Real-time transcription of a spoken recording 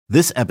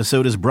This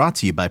episode is brought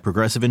to you by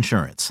Progressive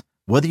Insurance.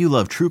 Whether you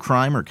love true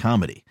crime or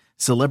comedy,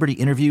 celebrity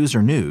interviews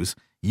or news,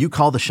 you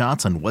call the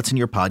shots on what's in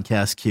your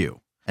podcast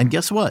queue. And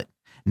guess what?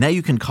 Now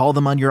you can call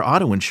them on your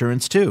auto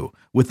insurance too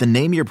with the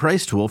Name Your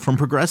Price tool from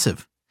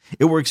Progressive.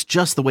 It works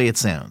just the way it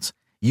sounds.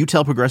 You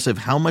tell Progressive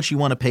how much you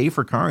want to pay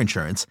for car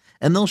insurance,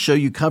 and they'll show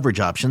you coverage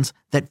options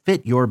that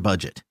fit your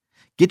budget.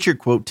 Get your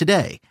quote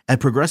today at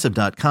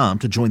Progressive.com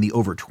to join the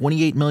over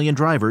 28 million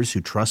drivers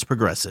who trust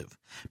Progressive.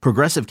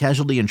 Progressive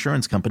Casualty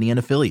Insurance Company and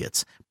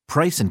Affiliates.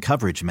 Price and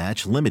coverage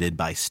match limited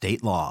by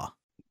state law.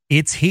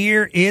 It's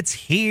here.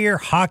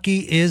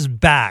 Hockey is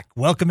back.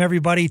 Welcome,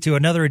 everybody, to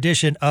another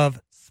edition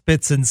of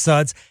Spits and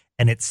Suds.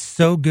 And it's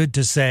so good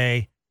to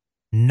say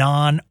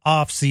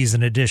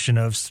non-off-season edition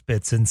of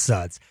Spits and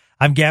Suds.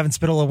 I'm Gavin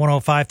Spittle of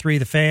 105.3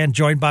 The Fan,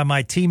 joined by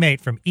my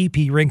teammate from EP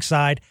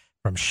Rinkside,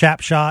 from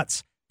Shap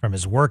Shots, from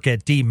his work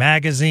at D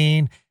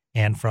Magazine,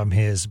 and from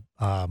his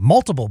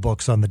multiple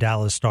books on the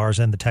Dallas Stars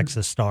and the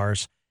Texas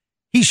Stars.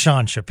 He's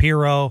Sean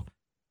Shapiro.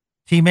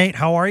 Teammate,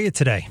 how are you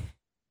today?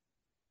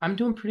 I'm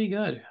doing pretty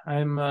good.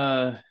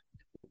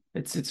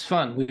 It's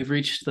fun. We've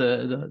reached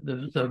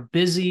the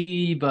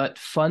busy but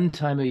fun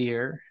time of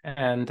year,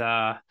 and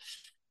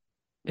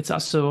it's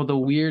also the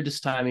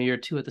weirdest time of year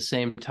too at the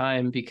same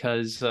time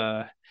because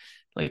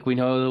like we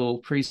know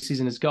the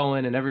preseason is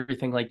going and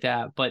everything like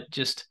that, but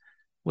just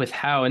with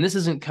how, and this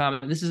isn't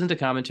a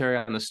commentary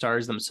on the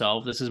Stars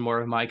themselves. This is more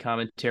of my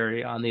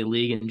commentary on the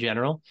league in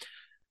general.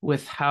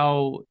 With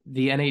how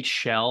the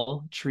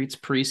NHL treats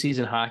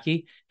preseason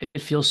hockey,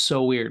 it feels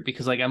so weird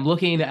because like I'm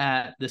looking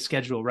at the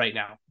schedule right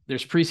now.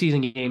 There's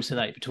preseason games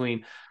tonight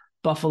between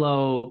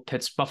Buffalo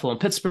and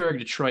Pittsburgh,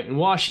 Detroit and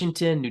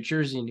Washington, New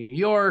Jersey and New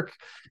York,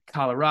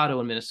 Colorado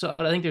and Minnesota.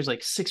 I think there's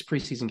like 6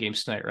 preseason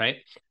games tonight, right?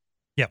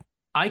 Yeah.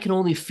 I can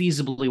only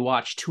feasibly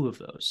watch 2 of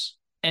those.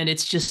 And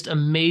it's just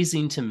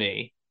amazing to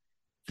me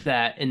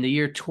that in the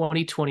year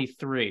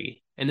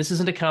 2023, and this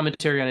isn't a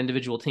commentary on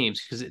individual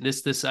teams because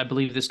I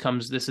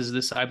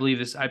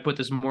put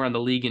this more on the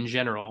league in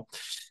general,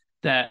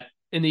 that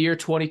in the year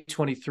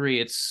 2023,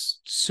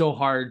 it's so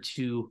hard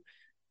to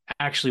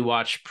actually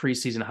watch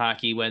preseason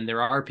hockey when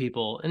there are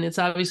people, and it's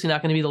obviously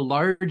not going to be the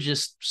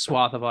largest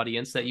swath of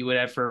audience that you would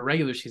have for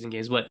regular season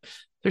games, but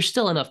there's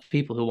still enough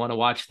people who want to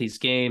watch these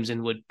games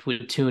and would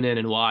tune in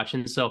and watch.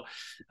 And so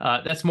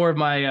that's more of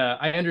my,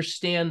 I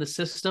understand the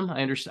system.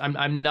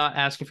 I'm not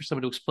asking for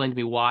someone to explain to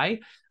me why.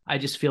 I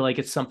just feel like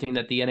it's something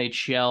that the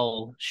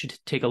NHL should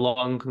take a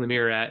long look in the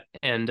mirror at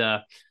and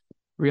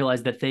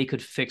realize that they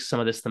could fix some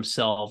of this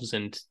themselves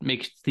and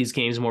make these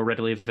games more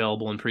readily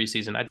available in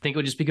preseason. I think it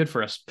would just be good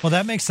for us. Well,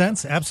 that makes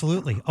sense.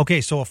 Absolutely. Okay,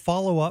 so a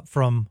follow-up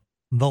from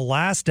the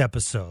last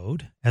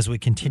episode as we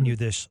continue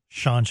this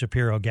Sean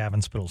Shapiro,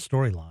 Gavin Spittle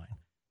storyline.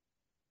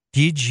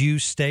 Did you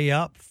stay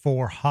up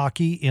for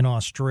hockey in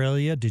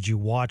Australia? Did you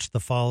watch the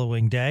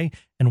following day?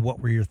 And what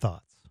were your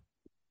thoughts?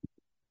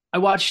 I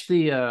watched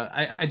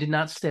I did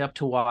not stay up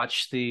to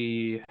watch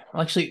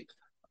actually,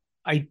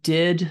 I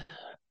did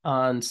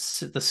on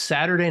the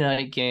Saturday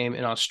night game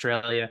in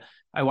Australia.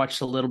 I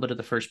watched a little bit of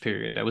the first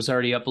period. I was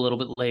already up a little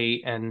bit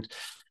late and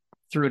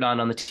threw it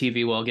on the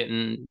TV while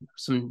getting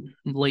some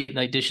late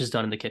night dishes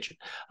done in the kitchen.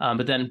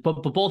 But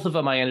both of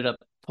them, I ended up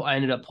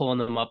pulling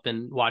them up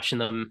and watching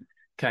them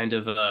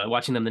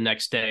watching them the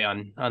next day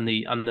on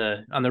the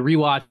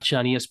rewatch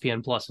on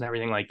ESPN Plus and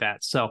everything like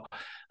that. So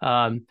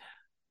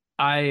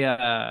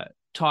I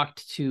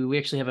we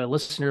actually have a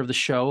listener of the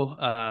show,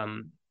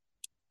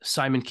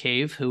 Simon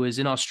Cave, who is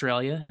in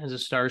Australia as a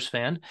Stars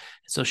fan.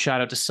 So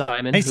shout out to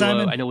Simon, hey, who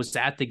Simon. I know was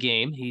at the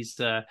game. He's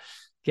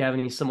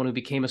Gavin, he's someone who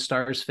became a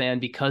Stars fan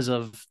because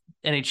of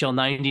NHL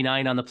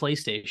 99 on the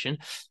PlayStation.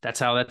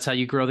 That's how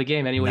you grow the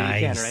game any way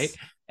you can, right?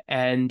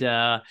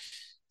 And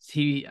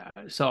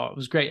so it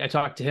was great. I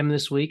talked to him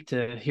this week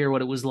to hear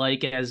what it was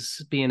like as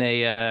being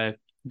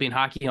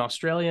hockey in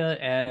Australia,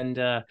 and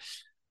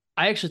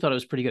I actually thought it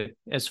was pretty good.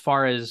 As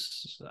far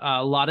as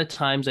a lot of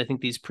times, I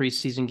think these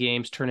preseason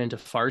games turn into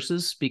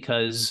farces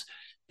because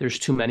there's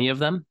too many of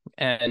them,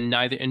 and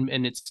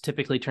it's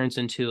typically turns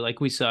into, like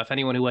we saw. If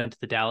anyone who went to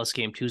the Dallas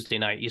game Tuesday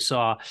night, you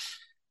saw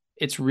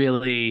it's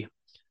really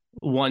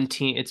one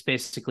team. It's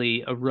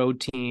basically a road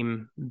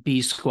team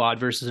B squad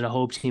versus a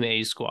home team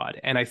A squad.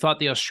 And I thought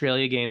the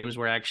Australia games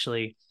were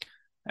actually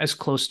as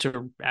close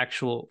to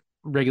actual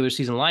regular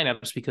season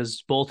lineups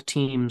because both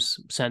teams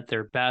sent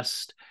their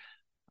best.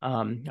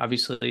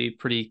 Obviously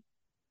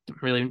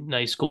really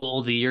nice goal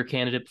of the year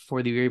candidate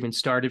before the year even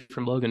started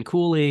from Logan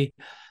Cooley.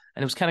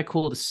 And it was kind of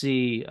cool to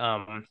see,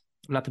 I'm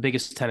not the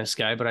biggest tennis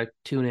guy, but I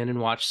tune in and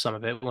watch some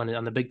of it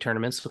on the big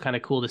tournaments. So kind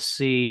of cool to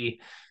see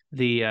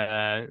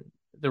the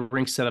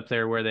rink set up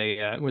there where they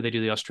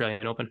do the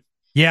Australian Open.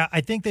 Yeah,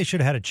 I think they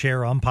should have had a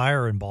chair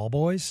umpire and ball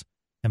boys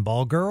and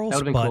ball girls. That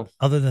would have but been cool.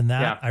 Other than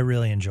that, Yeah. I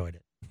really enjoyed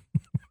it.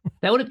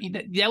 That would have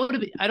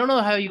been. I don't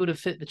know how you would have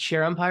fit the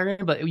chair umpire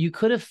in, but you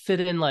could have fit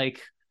in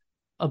like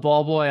a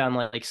ball boy on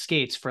like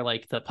skates for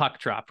like the puck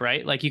drop,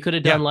 right? Like you could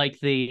have done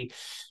you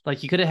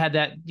could have had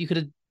that. You could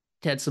have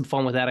had some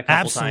fun with that a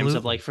couple times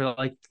of like for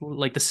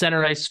like the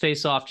center ice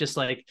face off, just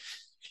like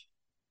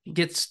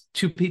gets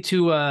two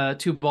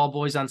ball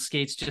boys on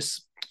skates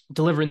just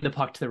delivering the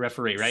puck to the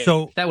referee, right?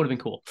 So that would have been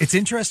cool. It's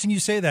interesting you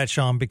say that,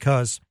 Sean,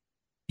 because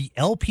the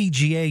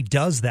LPGA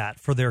does that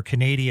for their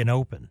Canadian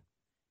Open.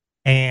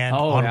 And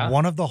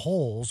one of the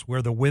holes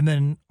where the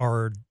women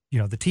are,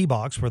 the tee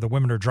box where the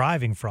women are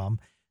driving from,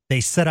 they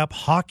set up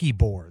hockey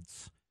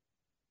boards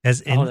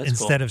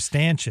instead cool. of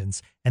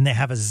stanchions, and they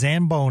have a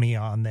Zamboni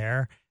on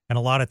there. And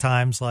a lot of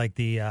times, like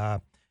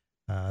the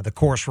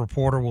course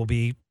reporter will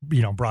be,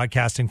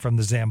 broadcasting from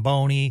the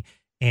Zamboni,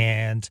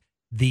 and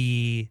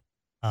the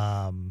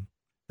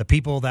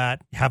people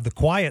that have the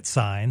quiet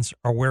signs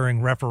are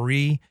wearing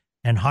referee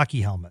and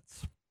hockey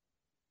helmets.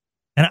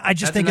 And I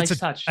just think it's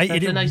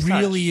it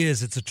really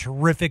is. It's a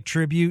terrific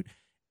tribute,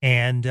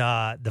 and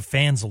the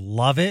fans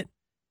love it,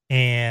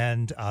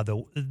 and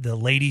the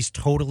ladies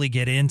totally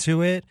get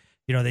into it.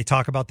 They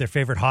talk about their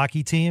favorite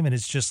hockey team, and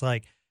it's just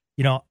like,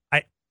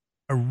 I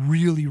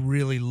really,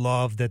 really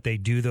love that they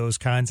do those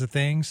kinds of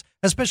things,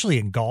 especially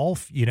in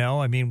golf.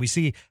 We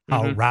see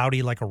how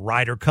rowdy like a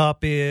Ryder Cup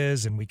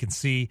is, and we can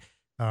see.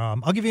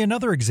 I'll give you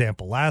another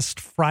example. Last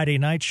Friday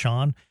night,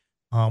 Sean.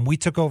 We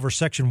took over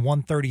section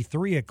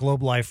 133 at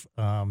Globe Life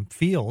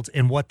Field,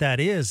 and what that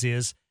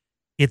is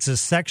it's a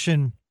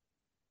section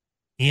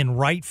in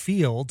right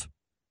field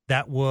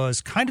that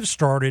was kind of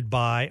started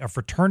by a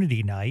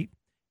fraternity night,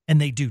 and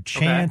they do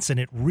chants, and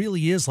it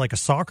really is like a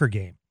soccer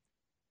game.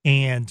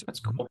 And that's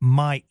cool.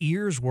 My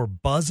ears were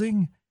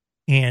buzzing,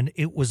 and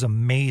it was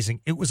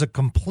amazing. It was a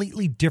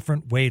completely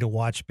different way to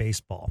watch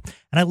baseball.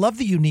 And I love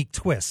the unique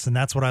twists, and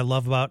that's what I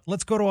love about,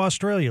 let's go to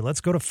Australia,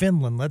 let's go to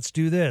Finland, let's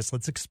do this,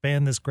 let's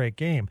expand this great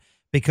game,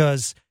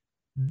 because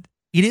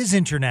it is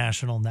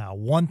international now.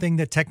 One thing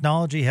that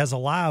technology has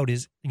allowed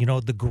is,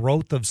 the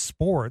growth of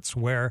sports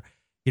where,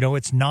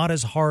 it's not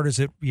as hard as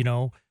it,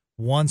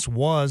 once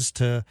was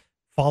to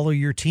follow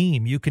your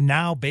team. You can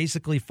now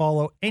basically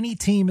follow any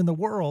team in the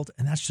world,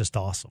 and that's just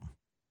awesome.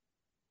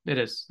 It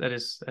is. That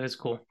is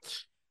cool.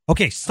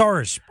 Okay,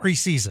 Stars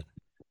preseason.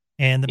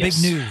 And the big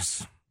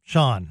news,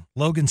 Sean,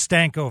 Logan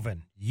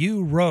Stankoven,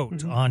 you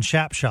wrote on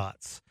Shap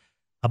Shots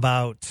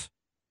about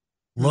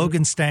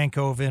Logan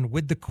Stankoven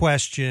with the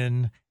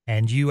question,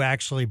 and you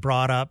actually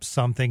brought up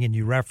something, and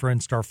you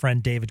referenced our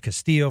friend David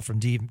Castillo from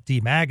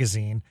D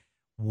Magazine,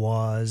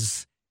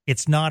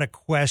 it's not a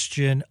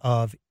question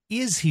of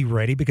is he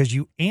ready, because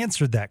you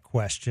answered that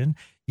question.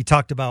 You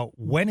talked about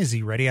when is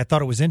he ready. I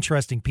thought it was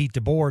interesting. Pete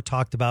DeBoer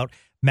talked about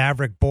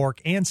Maverick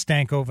Bourque and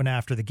Stankoven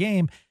after the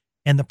game,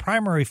 and the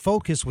primary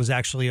focus was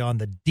actually on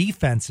the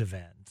defensive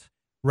end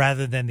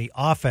rather than the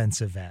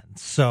offensive end.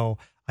 So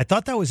I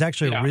thought that was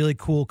actually a really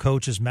cool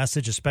coach's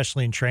message,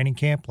 especially in training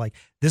camp. Like,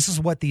 this is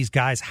what these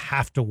guys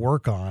have to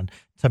work on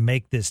to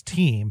make this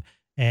team,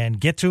 and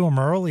get to them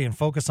early and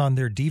focus on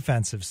their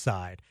defensive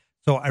side.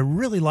 So I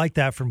really like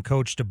that from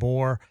Coach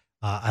DeBoer.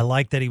 I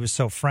like that he was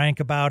so frank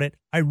about it.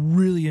 I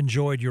really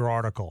enjoyed your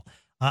article.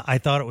 I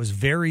thought it was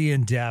very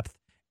in-depth,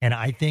 and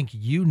I think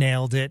you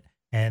nailed it,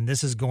 and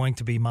this is going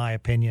to be my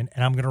opinion,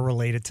 and I'm going to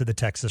relate it to the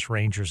Texas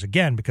Rangers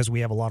again, because we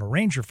have a lot of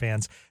Ranger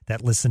fans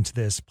that listen to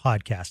this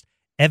podcast.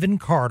 Evan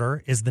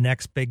Carter is the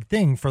next big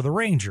thing for the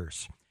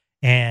Rangers,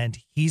 and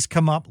he's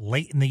come up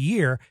late in the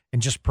year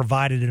and just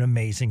provided an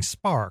amazing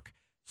spark.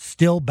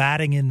 Still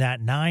batting in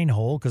that 9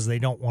 hole because they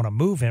don't want to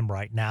move him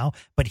right now,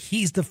 but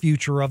he's the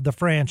future of the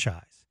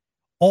franchise.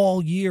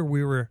 All year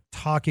we were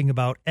talking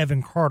about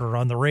Evan Carter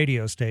on the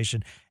radio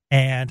station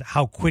and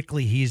how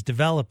quickly he's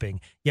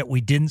developing, yet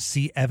we didn't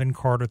see Evan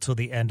Carter till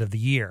the end of the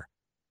year.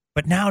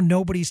 But now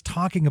nobody's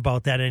talking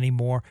about that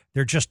anymore.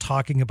 They're just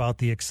talking about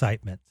the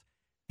excitement.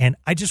 And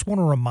I just want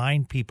to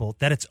remind people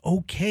that it's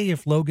okay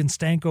if Logan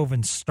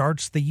Stankoven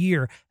starts the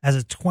year as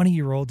a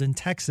 20-year-old in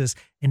Texas.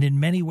 And in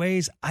many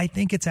ways, I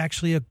think it's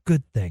actually a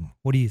good thing.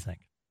 What do you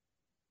think?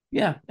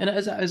 Yeah, and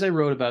as I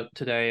wrote about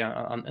today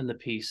in the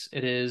piece,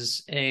 it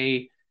is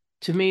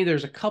to me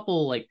there's a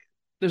couple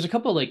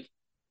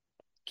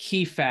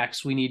key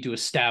facts we need to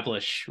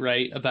establish,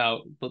 right,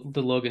 about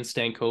the Logan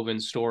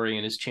Stankoven story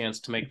and his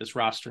chance to make this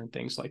roster and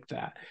things like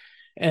that.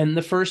 And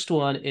the first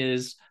one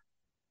is,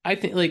 I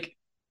think, like,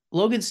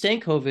 Logan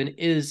Stankoven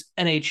is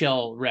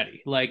NHL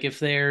ready. Like, if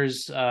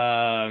there's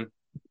right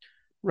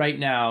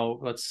now,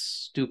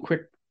 let's do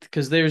quick,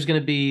 because there's going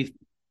to be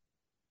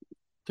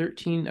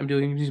 13. I'm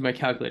using my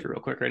calculator real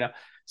quick right now.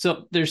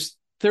 So there's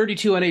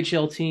 32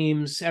 NHL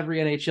teams. Every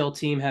NHL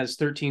team has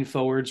 13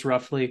 forwards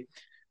roughly.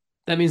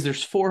 That means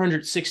there's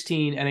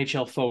 416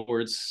 NHL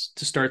forwards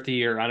to start the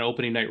year on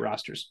opening night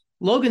rosters.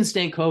 Logan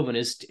Stankoven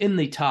is in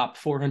the top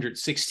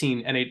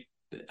 416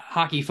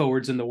 hockey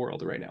forwards in the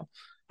world right now.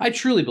 I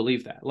truly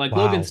believe that. Like,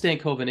 wow. Logan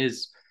Stankoven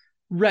is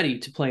ready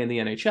to play in the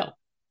NHL.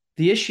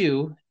 The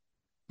issue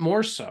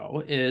more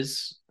so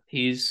is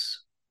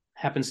he's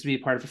happens to be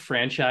part of a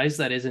franchise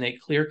that is in a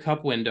clear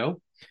cup window,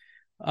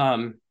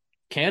 can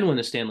win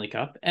the Stanley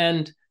Cup.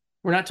 And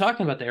we're not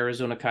talking about the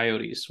Arizona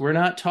Coyotes. We're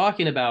not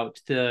talking about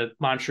the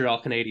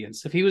Montreal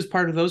Canadiens. If he was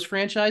part of those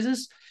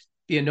franchises,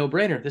 it'd be a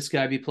no-brainer. This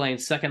guy would be playing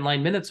second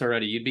line minutes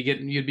already.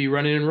 You'd be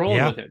running and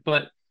rolling with it.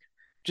 But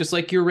just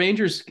like your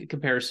Rangers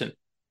comparison,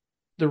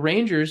 the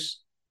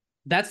Rangers,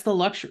 that's the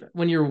luxury.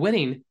 When you're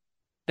winning,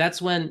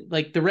 that's when,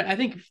 like, I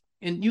think,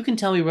 and you can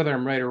tell me whether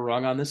I'm right or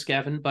wrong on this,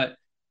 Gavin, but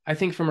I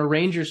think from a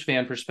Rangers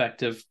fan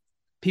perspective,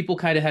 people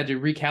kind of had to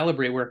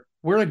recalibrate where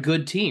we're a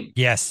good team.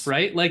 Yes.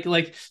 Right? Like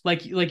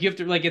you have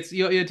to, like, it's,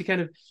 you have to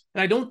kind of,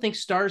 and I don't think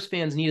Stars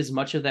fans need as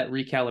much of that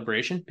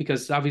recalibration,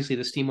 because obviously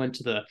this team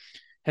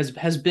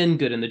has been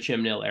good in the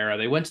Jim Nill era.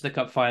 They went to the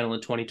Cup final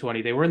in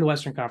 2020. They were in the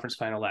Western Conference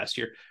final last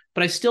year.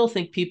 But I still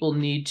think people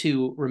need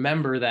to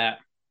remember that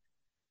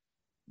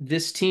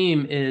this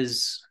team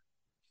is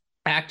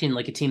acting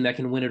like a team that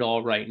can win it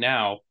all right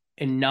now,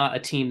 and not a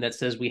team that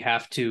says we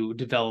have to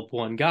develop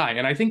one guy.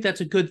 And I think that's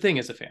a good thing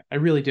as a fan. I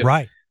really do.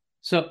 Right.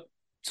 So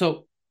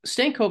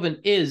Stankoven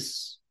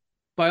is,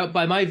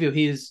 by my view,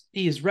 he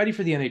is ready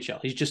for the NHL.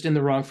 He's just in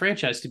the wrong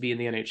franchise to be in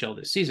the NHL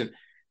this season.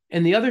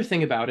 And the other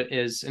thing about it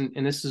is,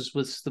 and this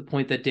was the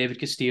point that David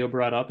Castillo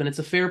brought up, and it's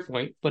a fair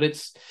point, but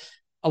it's,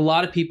 a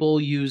lot of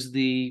people use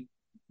the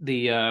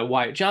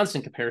Wyatt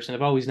Johnston comparison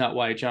of, oh, he's not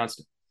Wyatt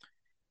Johnston.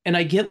 And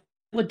I get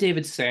what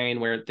David's saying,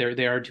 where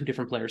they are two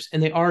different players,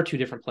 and they are two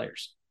different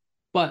players.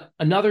 But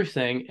another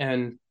thing,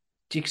 and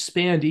to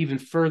expand even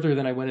further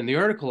than I went in the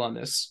article on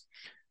this,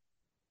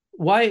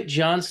 Wyatt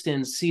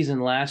Johnston's season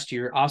last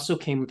year also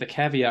came with a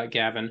caveat,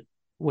 Gavin,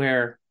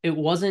 where it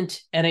wasn't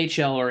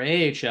NHL or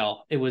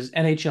AHL, it was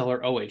NHL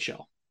or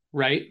OHL,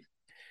 right?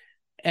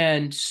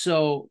 And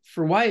so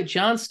for Wyatt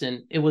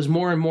Johnston, it was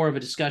more and more of a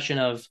discussion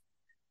of,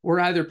 we're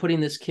either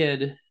putting this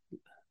kid,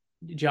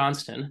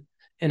 Johnston,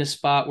 in a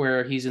spot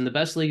where he's in the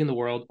best league in the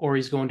world, or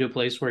he's going to a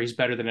place where he's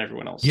better than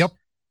everyone else. Yep.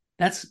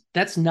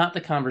 That's not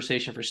the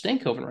conversation for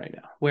Stankoven right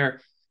now, where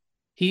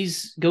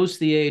goes to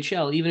the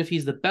AHL. Even if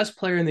he's the best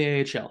player in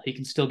the AHL, he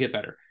can still get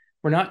better.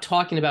 We're not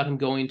talking about him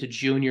going to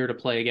junior to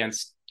play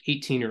against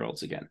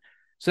 18-year-olds again.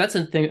 So that's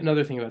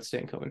another thing about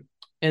Stankoven.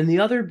 And the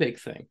other big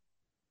thing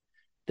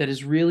that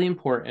is really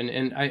important,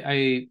 and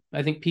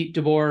I think Pete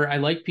DeBoer, I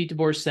like Pete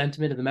DeBoer's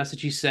sentiment and the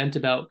message he sent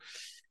about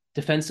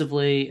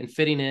defensively and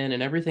fitting in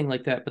and everything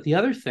like that. But the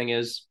other thing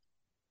is,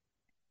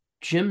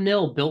 Jim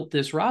Nill built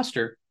this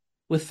roster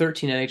with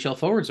 13 NHL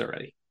forwards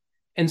already.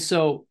 And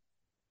so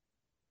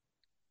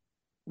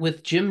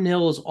with Jim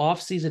Nill's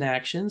offseason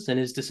actions and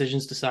his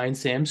decisions to sign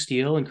Sam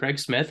Steele and Craig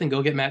Smith and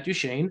go get Matt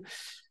Duchene,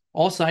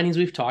 all signings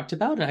we've talked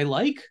about,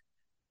 and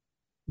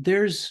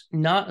there's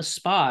not a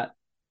spot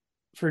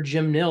for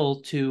Jim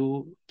Nill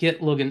to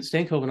get Logan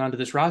Stankoven onto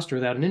this roster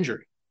without an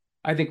injury.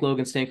 I think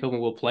Logan Stankoven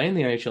will play in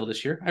the NHL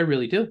this year. I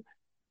really do.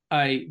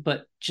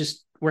 But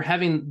just,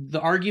 the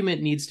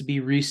argument needs to be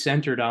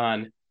recentered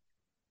on,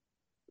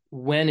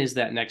 when is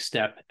that next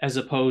step, as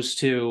opposed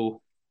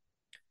to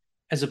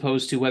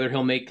whether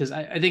he'll make, because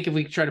I think if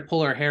we try to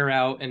pull our hair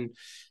out and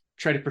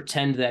try to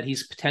pretend that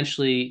he's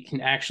potentially can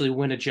actually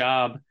win a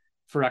job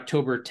for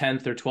October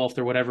 10th or 12th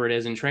or whatever it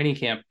is in training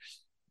camp,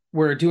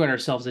 we're doing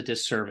ourselves a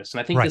disservice. And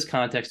I think This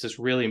context is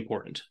really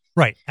important.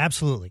 Right.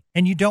 Absolutely.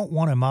 And you don't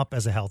want him up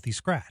as a healthy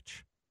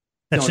scratch.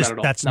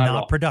 That's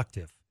not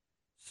productive.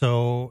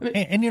 So,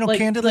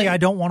 candidly, I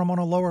don't want him on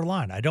a lower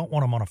line. I don't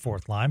want him on a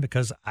fourth line,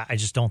 because I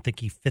just don't think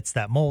he fits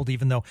that mold,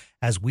 even though,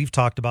 as we've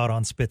talked about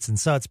on Spits and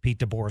Suds, Pete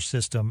DeBoer's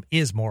system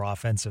is more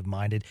offensive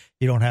minded.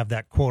 You don't have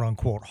that quote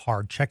unquote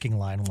hard checking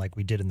line like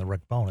we did in the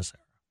Rick Bowness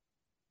era.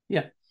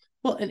 Yeah.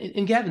 Well,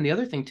 and Gavin, the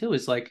other thing too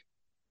is, like,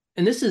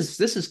 and this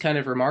is kind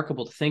of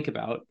remarkable to think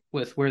about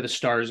with where the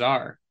Stars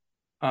are.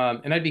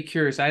 And I'd be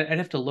curious, I'd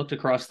have to look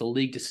across the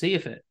league to see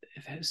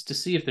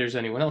if there's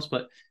anyone else,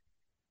 but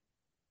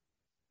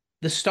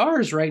the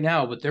Stars right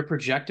now, with their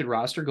projected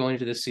roster going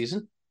into this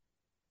season,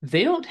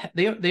 they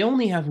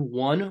only have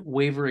one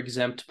waiver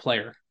exempt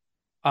player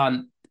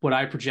on what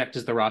I project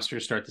as the roster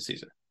to start the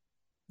season.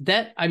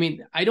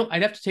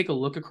 I'd have to take a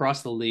look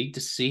across the league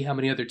to see how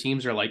many other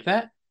teams are like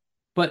that.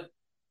 But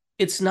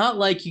it's not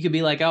like you could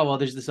be like, oh, well,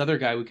 there's this other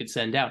guy we could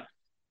send down.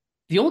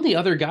 The only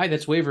other guy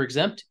that's waiver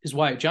exempt is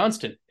Wyatt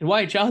Johnston. And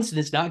Wyatt Johnston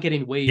is not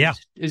getting waived. Yeah.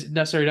 Is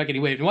necessarily not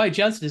getting waived. And Wyatt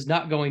Johnston is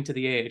not going to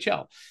the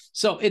AHL.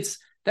 So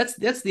that's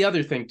the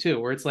other thing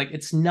too, where it's like,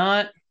 it's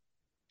not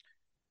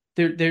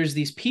there's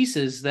these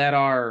pieces that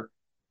are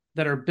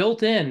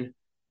built in,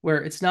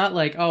 where it's not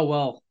like, oh,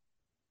 well,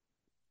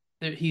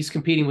 he's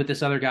competing with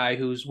this other guy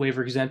who's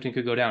waiver exempt and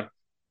could go down.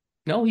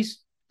 No,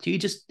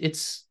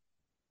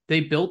 they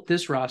built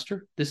this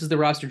roster. This is the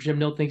roster Jim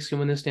Nill thinks can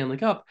win the Stanley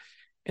Cup.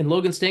 And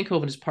Logan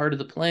Stankoven is part of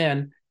the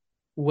plan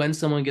when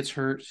someone gets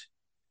hurt,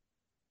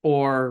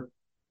 or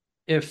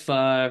if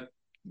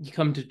you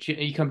come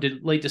to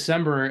late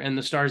December and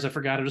the Stars have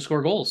forgotten to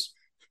score goals.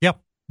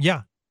 Yep.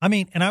 Yeah. I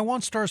mean, and I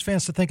want Stars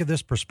fans to think of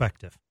this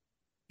perspective.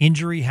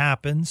 Injury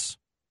happens.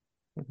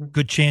 Mm-hmm.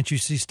 Good chance you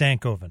see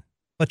Stankoven.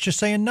 Let's just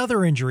say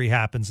another injury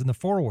happens in the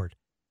forward.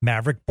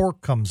 Maverick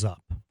Bourque comes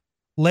up.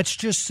 Let's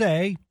just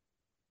say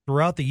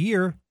throughout the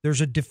year,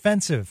 there's a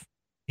defensive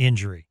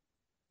injury.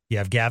 You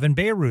have Gavin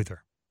Bayreuther.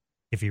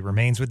 If he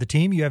remains with the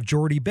team, you have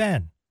Jordy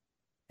Ben.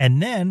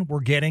 And then we're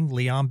getting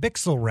Leon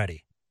Bixel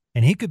ready.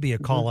 And he could be a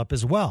call-up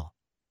as well.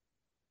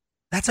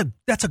 That's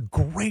a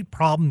great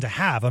problem to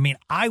have. I mean,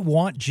 I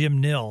want Jim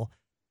Nill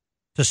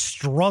to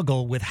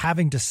struggle with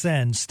having to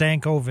send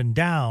Stankoven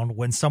down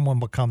when someone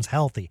becomes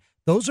healthy.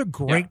 Those are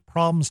great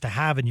problems to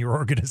have in your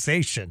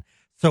organization.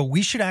 So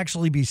we should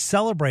actually be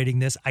celebrating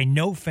this. I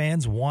know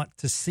fans want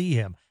to see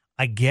him.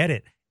 I get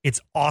it. It's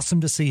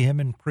awesome to see him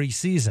in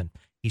preseason.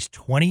 He's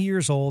 20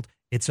 years old.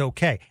 It's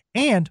okay.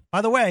 And,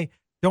 by the way,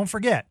 don't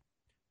forget,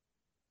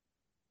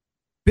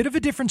 bit of a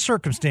different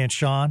circumstance,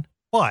 Sean,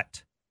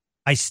 but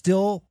I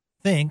still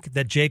think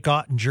that Jake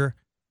Ottinger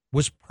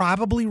was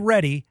probably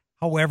ready.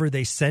 However,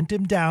 they sent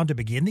him down to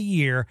begin the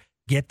year,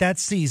 get that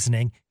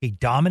seasoning. He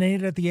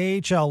dominated at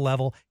the AHL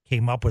level,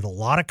 came up with a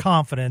lot of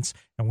confidence,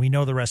 and we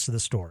know the rest of the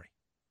story.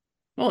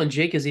 Well, and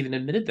Jake has even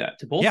admitted that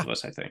to both of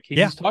us, I think.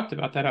 He's talked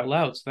about that out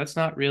loud. So that's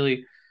not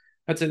really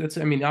that's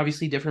I mean,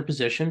 obviously different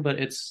position, but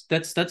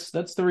that's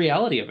the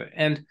reality of it.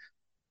 And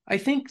I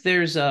think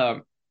there's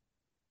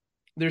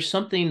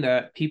something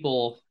that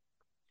people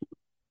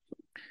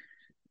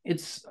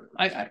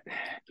I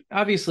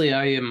obviously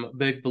I am a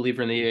big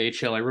believer in the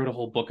AHL. I wrote a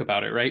whole book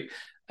about it, right?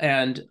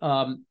 And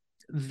I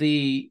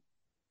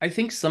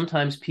think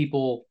sometimes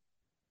people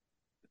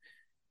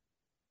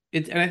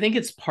and I think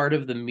it's part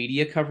of the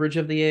media coverage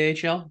of the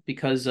AHL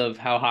because of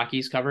how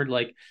hockey's covered.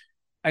 Like,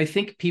 I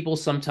think people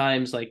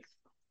sometimes like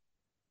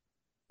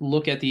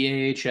look at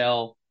the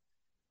AHL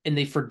and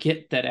they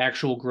forget that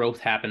actual growth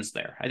happens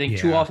there. I think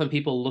too often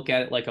people look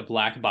at it like a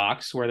black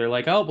box where they're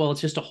like, oh, well, it's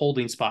just a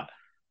holding spot.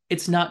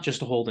 It's not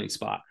just a holding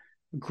spot.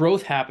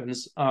 Growth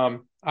happens. I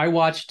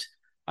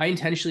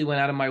intentionally went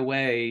out of my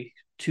way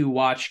to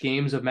watch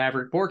games of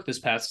Maverick Bourque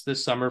this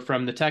summer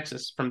from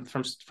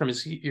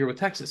his year with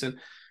Texas. And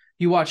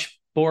you watch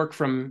Bourque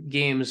from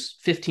games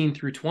 15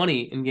 through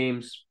 20 and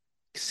games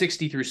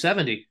 60 through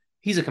 70.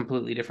 He's a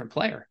completely different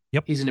player.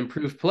 Yep. He's an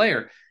improved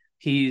player.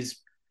 He's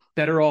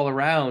better all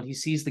around. He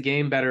sees the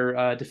game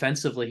better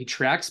defensively. He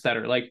tracks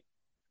better. Like,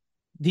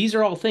 these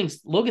are all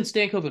things. Logan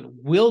Stankoven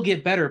will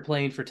get better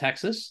playing for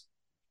Texas.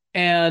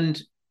 And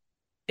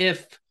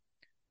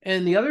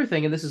the other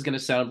thing, and this is going to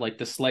sound like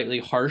the slightly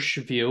harsh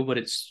view, but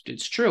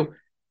it's true.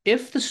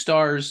 If the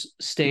Stars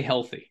stay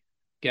healthy,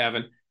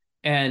 Gavin,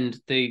 and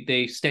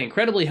they stay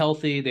incredibly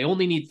healthy, they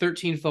only need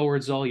 13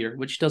 forwards all year,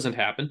 which doesn't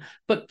happen,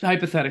 but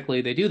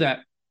hypothetically they do that.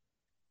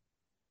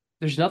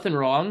 There's nothing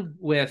wrong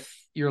with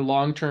your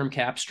long-term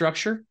cap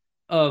structure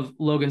of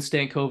Logan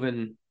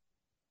Stankoven's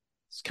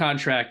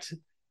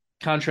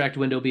contract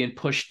window being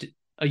pushed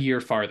a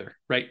year farther,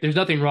 right? There's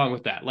nothing wrong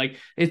with that. Like,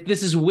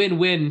 this is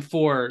win-win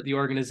for the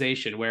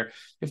organization, where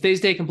if they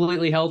stay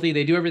completely healthy,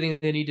 they do everything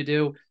they need to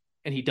do,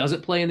 and he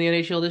doesn't play in the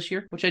NHL this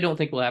year, which I don't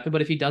think will happen,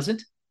 but if he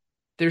doesn't,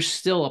 there's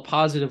still a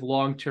positive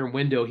long-term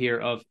window here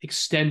of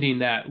extending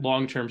that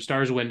long-term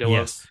Stars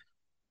window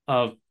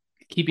of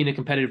keeping a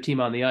competitive team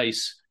on the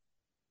ice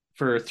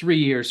for 3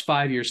 years,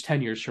 5 years,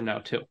 10 years from now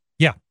too.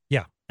 Yeah,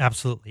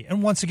 absolutely.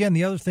 And once again,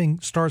 the other thing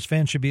Stars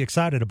fans should be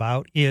excited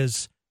about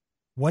is,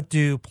 what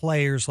do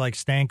players like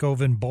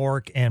Stankoven,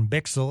 Bourque, and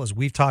Bichsel, as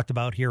we've talked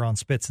about here on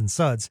Spits and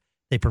Suds,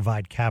 they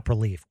provide cap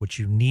relief, which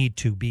you need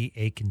to be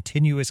a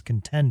continuous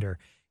contender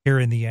here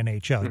in the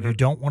NHL. Mm-hmm. You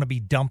don't want to be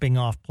dumping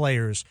off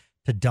players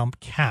to dump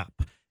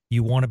cap.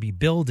 You want to be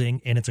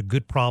building, and it's a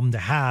good problem to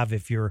have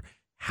if you're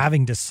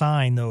having to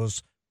sign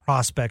those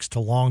prospects to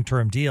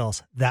long-term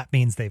deals. That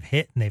means they've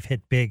hit, and they've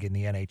hit big in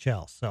the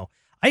NHL. So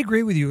I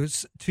agree with you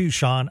too,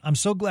 Sean. I'm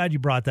so glad you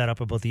brought that up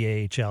about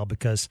the AHL,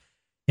 because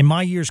in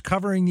my years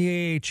covering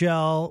the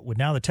AHL with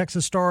now the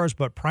Texas Stars,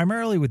 but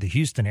primarily with the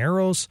Houston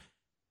Aeros,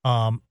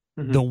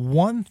 the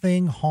one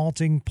thing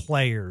halting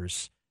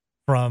players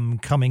from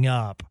coming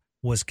up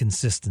was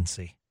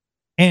consistency.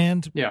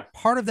 And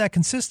part of that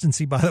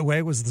consistency, by the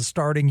way, was the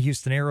starting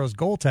Houston Aeros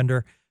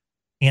goaltender,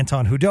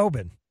 Anton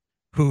Khudobin,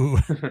 who,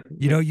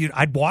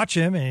 I'd watch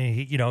him and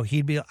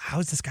he'd be, how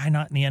is this guy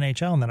not in the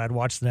NHL? And then I'd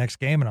watch the next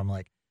game and I'm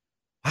like,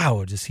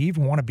 wow, does he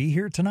even want to be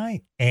here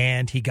tonight?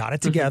 And he got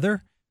it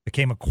together,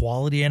 became a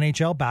quality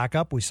NHL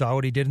backup. We saw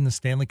what he did in the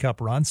Stanley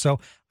Cup run. So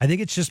I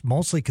think it's just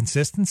mostly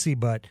consistency,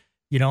 but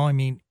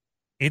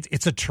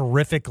it's a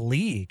terrific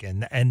league.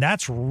 And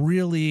that's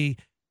really,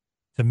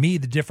 to me,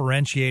 the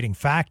differentiating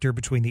factor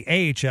between the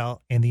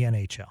AHL and the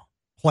NHL.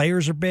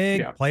 Players are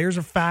big, players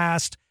are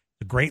fast,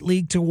 it's a great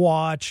league to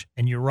watch.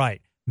 And you're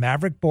right,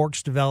 Maverick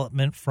Bourque's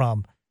development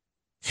from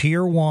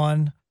tier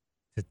 1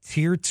 to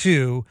tier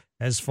 2,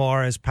 as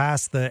far as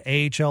past the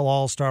AHL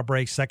All-Star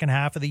break, second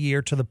half of the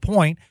year, to the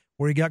point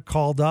where he got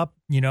called up,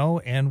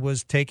 and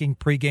was taking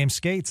pregame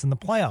skates in the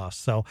playoffs.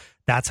 So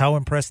that's how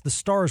impressed the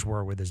Stars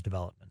were with his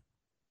development.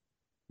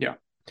 Yeah.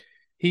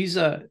 He's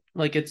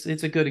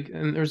it's a good,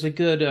 and there's a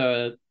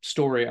good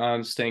story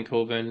on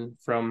Stankoven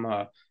from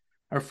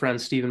our friend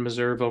Steven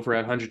Meserve over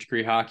at 100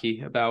 Degree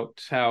Hockey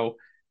about how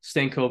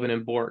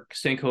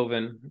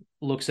Stankoven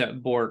looks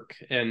at Bourque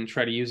and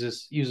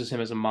uses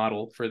him as a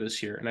model for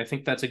this year. And I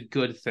think that's a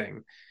good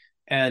thing.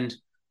 And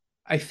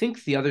I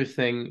think the other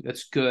thing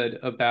that's good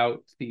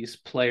about these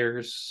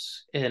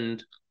players,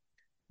 and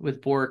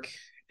with Bourque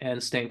and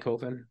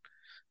Stankoven,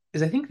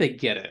 is I think they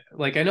get it.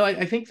 Like,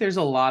 I think there's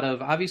a lot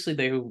of, obviously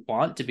they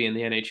want to be in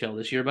the NHL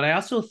this year, but I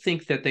also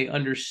think that they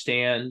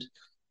understand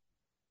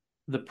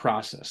the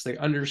process. They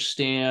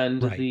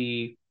understand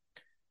right.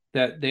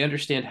 they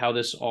understand how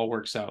this all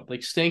works out.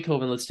 Like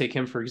Stankhoven, let's take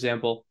him for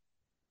example.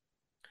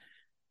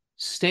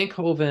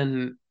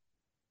 Stankhoven,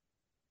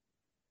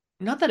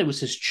 not that it was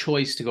his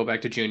choice to go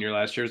back to junior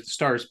last year, it was the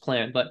Stars'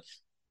 plan, but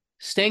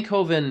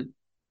Stankhoven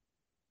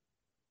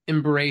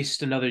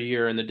embraced another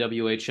year in the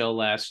WHL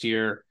last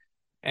year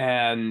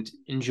and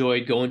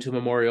enjoyed going to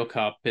Memorial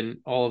Cup and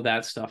all of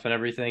that stuff and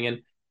everything.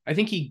 And I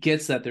think he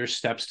gets that there's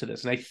steps to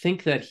this. And I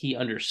think that he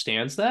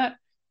understands that.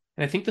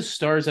 And I think the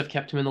Stars have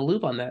kept him in the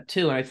loop on that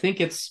too. And I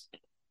think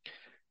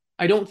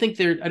I don't think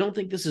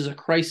this is a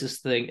crisis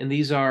thing. And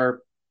these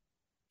are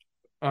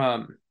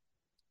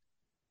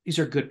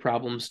good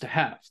problems to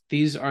have.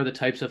 These are the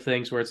types of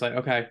things where it's like,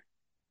 okay,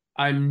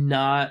 I'm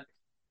not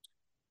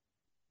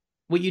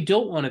what you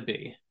don't want to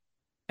be.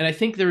 And I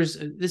think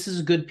this is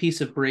a good piece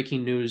of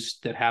breaking news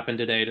that happened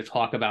today to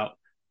talk about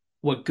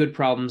what good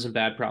problems and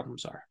bad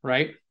problems are,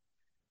 right?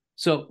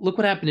 So look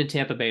what happened in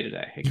Tampa Bay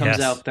today. It comes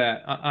out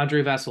that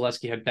Andrei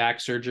Vasilevskiy had back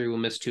surgery, will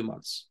miss 2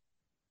 months.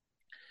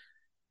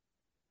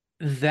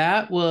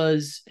 That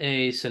was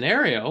a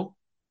scenario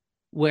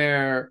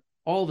where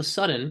all of a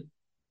sudden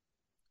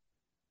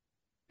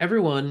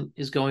everyone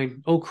is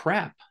going, oh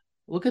crap,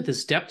 look at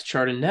this depth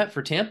chart in net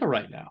for Tampa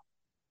right now.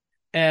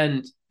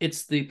 And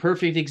it's the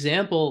perfect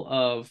example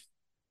of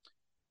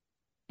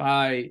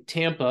by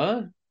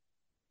Tampa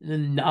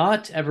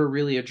not ever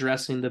really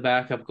addressing the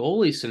backup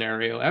goalie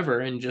scenario ever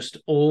and just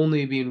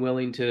only being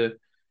willing to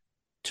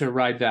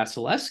ride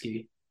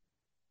Vasilevskiy.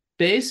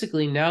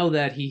 Basically, now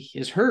that he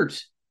is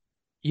hurt,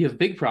 you have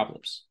big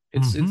problems.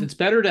 It's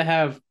better to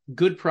have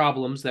good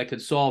problems that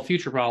could solve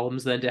future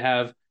problems than to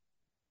have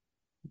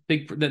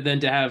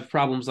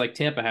problems like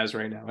Tampa has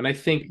right now. And I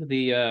think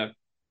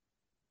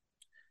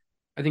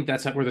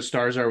that's where the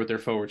Stars are with their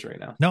forwards right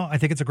now. No, I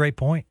think it's a great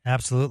point.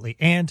 Absolutely.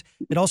 And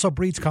it also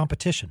breeds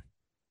competition.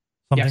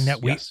 Something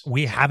that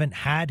we haven't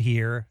had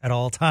here at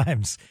all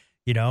times,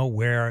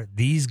 where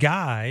these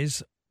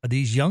guys,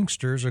 these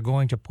youngsters are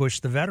going to push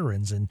the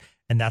veterans, and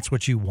that's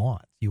what you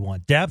want. You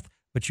want depth,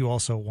 but you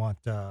also want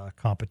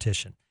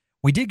competition.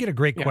 We did get a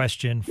great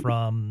question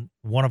from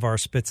one of our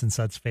Spits and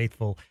Suds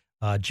faithful,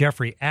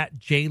 Jeffrey at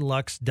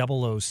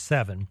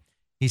JLux007.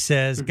 He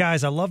says,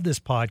 guys, I love this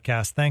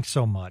podcast. Thanks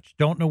so much.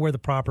 Don't know where the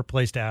proper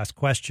place to ask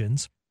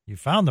questions. You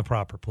found the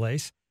proper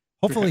place.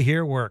 Hopefully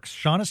here works.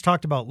 Sean has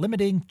talked about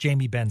limiting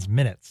Jamie Benn's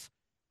minutes.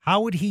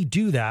 How would he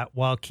do that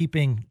while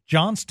keeping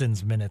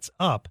Johnston's minutes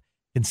up,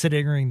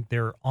 considering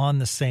they're on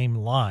the same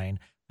line?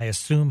 I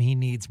assume he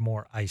needs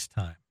more ice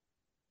time.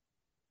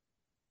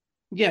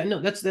 Yeah, no,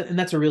 that's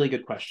a really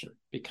good question,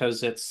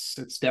 because it's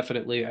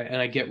definitely, and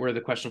I get where the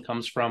question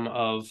comes from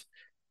of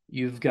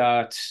you're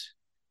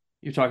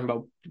talking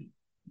about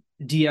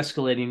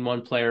de-escalating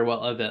one player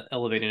while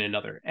elevating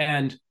another.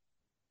 And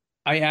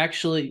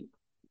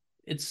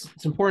it's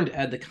important to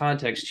add the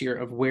context here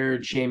of where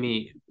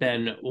Jamie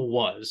Benn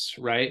was,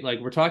 right? Like,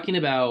 we're talking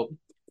about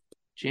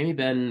Jamie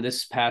Benn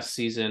this past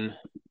season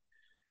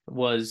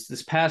was at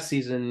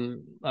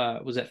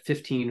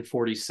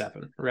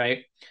 1547,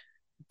 right?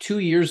 2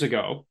 years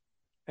ago,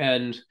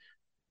 and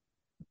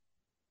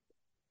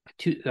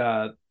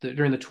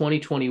during the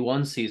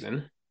 2021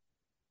 season,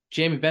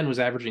 Jamie Benn was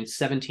averaging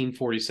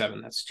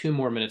 1747. That's 2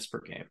 more minutes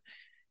per game.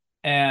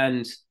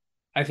 And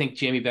I think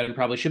Jamie Benn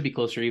probably should be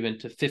closer even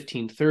to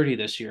 1530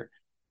 this year.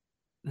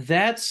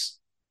 That's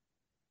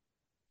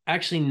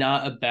actually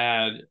not a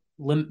bad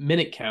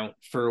minute count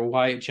for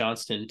Wyatt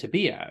Johnston to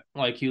be at.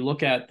 Like, you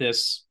look at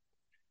this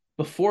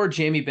before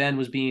Jamie Benn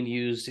was being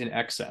used in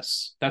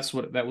excess. He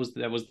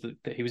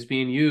was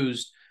being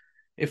used.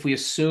 If we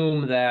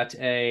assume that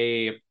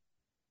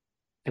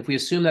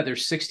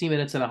there's 60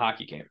 minutes in a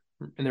hockey game,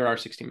 and there are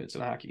 60 minutes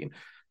in a hockey game,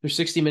 there's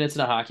 60 minutes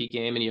in a hockey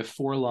game, and you have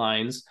 4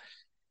 lines.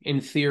 In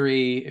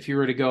theory, if you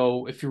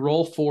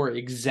roll 4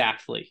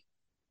 exactly,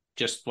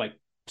 just like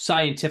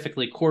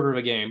scientifically quarter of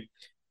a game,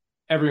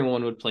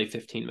 everyone would play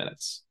 15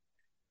 minutes.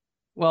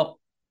 Well,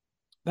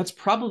 that's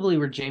probably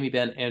where Jamie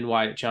Benn and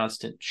Wyatt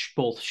Johnston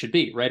both should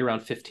be, right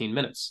around 15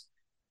 minutes,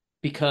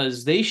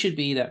 because they should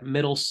be that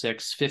middle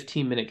 6,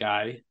 15-minute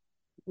guy,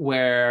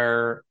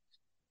 where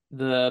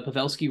the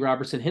Pavelski,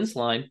 Robertson, Hintz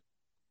line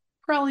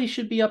probably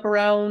should be up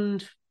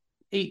around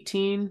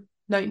 18,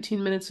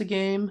 19 minutes a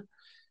game.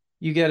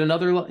 You get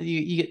another,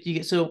 you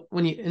get, so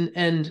when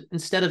and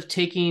instead of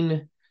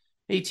taking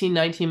 18,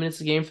 19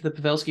 minutes a game for the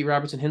Pavelski,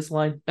 Robertson, Hintz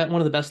line, that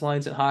one of the best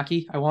lines in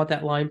hockey. I want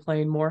that line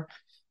playing more.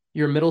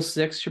 Your middle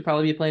 6 should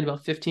probably be playing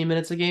about 15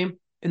 minutes a game.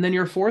 And then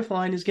your 4th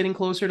line is getting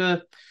closer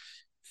to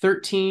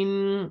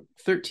 12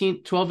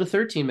 to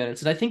 13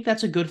 minutes. And I think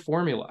that's a good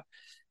formula.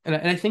 And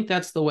I think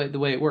that's the way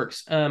it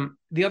works.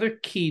 The other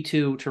key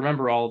to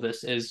remember all of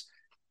this is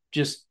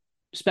just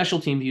special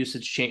team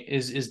usage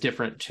is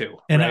different too.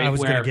 And right? I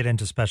was going to get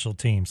into special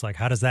teams. Like,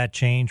 how does that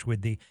change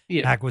with the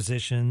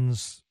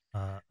acquisitions?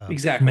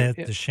 Exactly.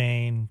 Smith,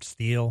 Duchesne,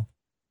 Steele.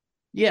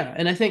 Yeah.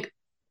 And I think,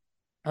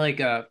 like,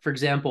 for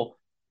example,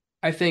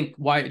 I think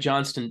Wyatt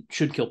Johnston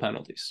should kill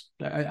penalties.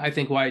 I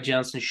think Wyatt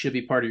Johnston should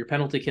be part of your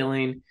penalty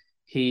killing.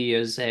 He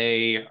is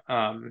I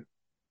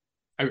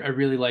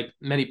really like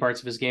many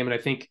parts of his game, and I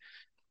think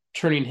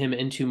turning him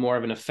into more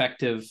of an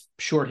effective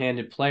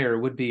shorthanded player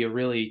would be a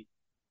really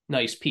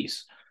nice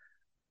piece.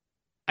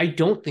 I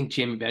don't think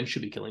Jamie Benn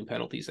should be killing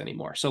penalties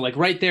anymore. So like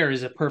right there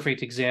is a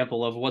perfect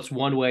example of what's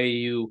one way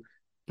you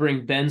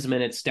bring Benn's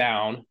minutes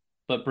down,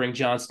 but bring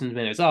Johnston's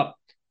minutes up.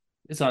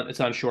 It's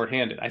on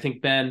shorthanded. I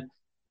think Ben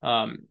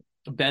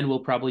will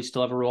probably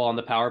still have a role on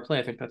the power play.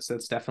 I think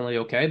that's definitely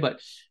okay.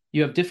 But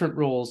you have different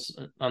roles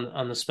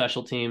on the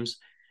special teams.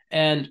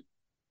 And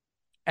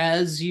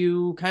as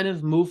you kind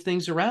of move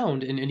things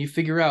around and you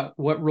figure out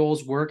what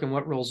roles work and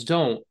what roles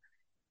don't,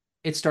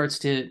 it starts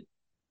to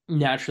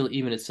naturally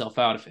even itself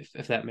out,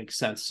 if that makes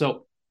sense.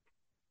 So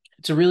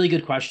it's a really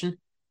good question,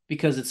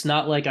 because it's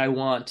not like I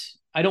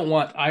don't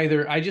want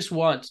either. I just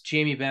want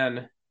Jamie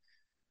Benn.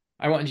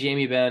 I want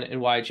Jamie Benn and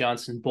Wyatt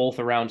Johnston both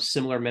around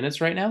similar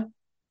minutes right now.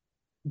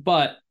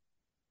 But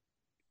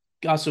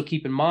also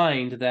keep in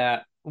mind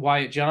that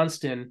Wyatt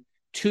Johnston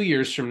 2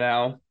 years from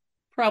now,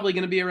 probably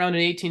going to be around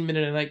an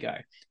 18-minute a night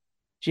guy.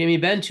 Jamie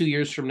Benn 2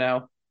 years from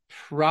now,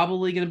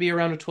 probably going to be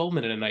around a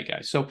 12-minute a night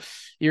guy. So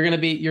you're going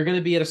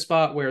to be at a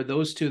spot where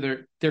those two,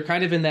 they're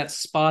kind of in that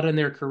spot in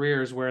their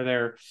careers where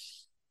they're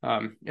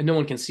and no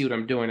one can see what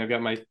I'm doing. I've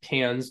got my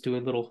hands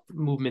doing little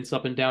movements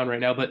up and down right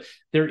now, but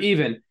they're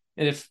even.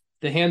 And if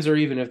the hands are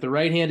even, if the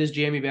right hand is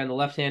Jamie Benn, the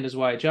left hand is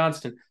Wyatt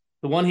Johnston,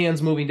 the one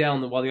hand's moving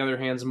down while the other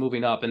hand's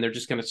moving up, and they're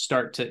just going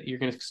to you're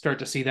going to start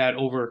to see that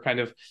over kind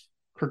of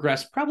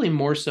progress, probably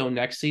more so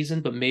next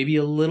season, but maybe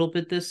a little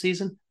bit this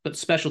season. But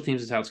special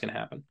teams is how it's going to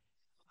happen.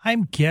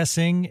 I'm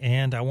guessing,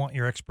 and I want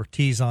your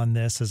expertise on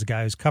this as a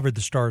guy who's covered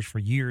the Stars for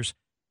years.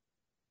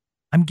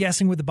 I'm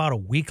guessing with about a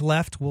week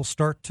left, we'll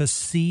start to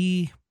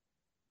see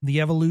the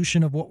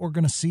evolution of what we're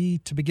going to see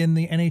to begin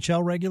the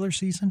NHL regular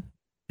season.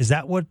 Is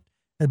that what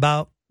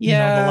about the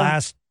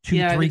last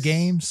 2-3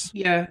 games?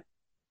 Yeah,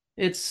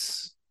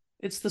 it's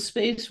the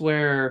space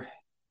where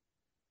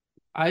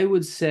I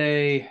would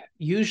say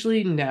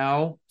usually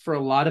now for a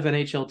lot of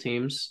NHL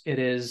teams, it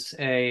is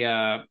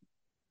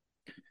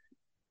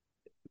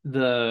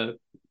the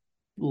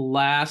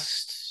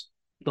last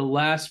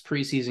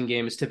preseason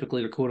game is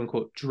typically the quote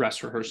unquote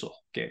dress rehearsal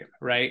game,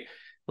 right?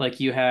 Like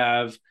you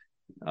have,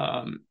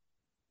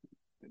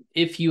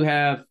 if you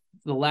have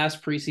the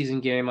last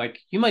preseason game, like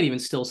you might even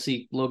still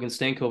see Logan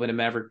Stankoven and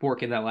Maverick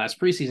Bourque in that last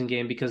preseason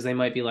game, because they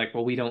might be like,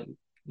 well, we don't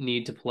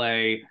need to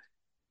play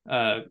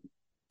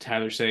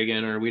Tyler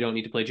Seguin, or we don't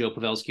need to play Joe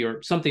Pavelski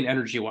or something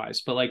energy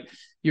wise. But like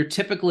your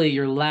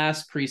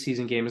last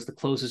preseason game is the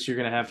closest you're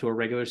going to have to a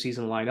regular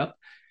season lineup.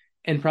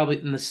 And probably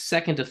in the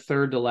second to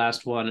third to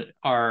last one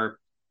are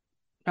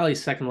probably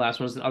second to last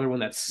one is the other one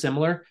that's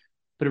similar,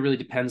 but it really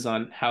depends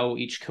on how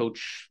each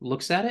coach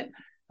looks at it.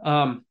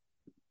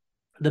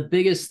 The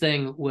biggest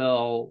thing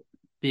will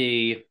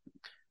be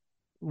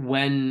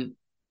when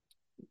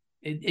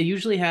it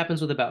usually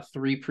happens with about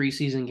 3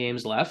 preseason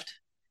games left.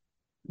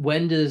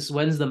 When's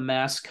the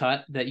mass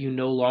cut that you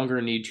no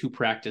longer need 2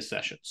 practice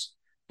sessions?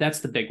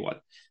 That's the big one.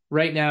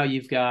 Right now,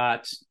 you've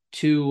got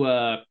two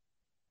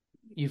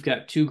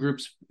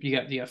groups.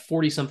 You got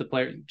 40 something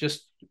players,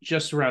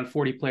 just around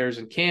 40 players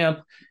in camp.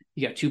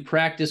 You got 2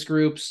 practice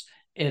groups.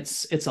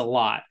 It's a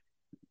lot.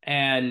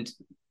 And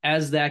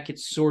as that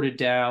gets sorted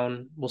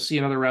down, we'll see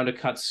another round of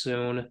cuts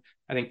soon.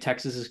 I think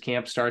Texas's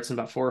camp starts in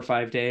about 4 or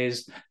 5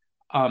 days.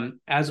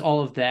 As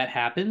all of that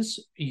happens,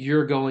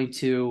 you're going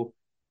to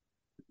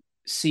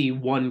see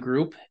one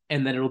group,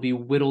 and then it'll be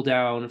whittled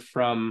down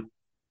from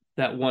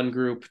that one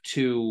group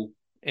to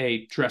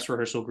a dress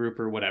rehearsal group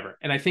or whatever.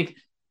 And I think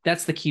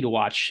that's the key to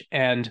watch.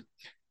 And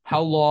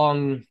how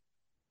long,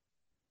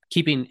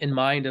 keeping in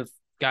mind of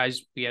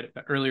guys we had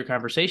earlier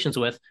conversations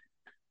with,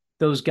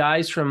 those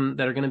guys that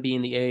are going to be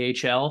in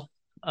the AHL,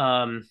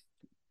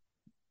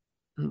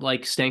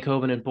 like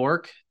Stankoven and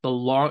Bourque,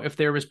 if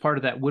there was part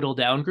of that whittled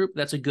down group,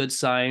 that's a good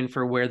sign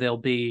for where they'll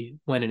be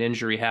when an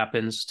injury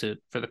happens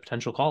for the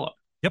potential call-up.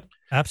 Yep,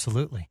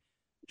 absolutely.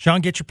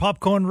 Sean, get your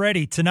popcorn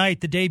ready. Tonight,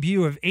 the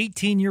debut of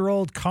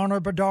 18-year-old Connor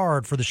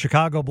Bedard for the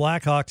Chicago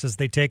Blackhawks as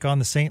they take on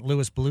the St.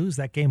 Louis Blues.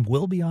 That game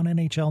will be on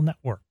NHL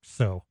Network,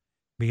 so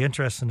be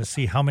interesting to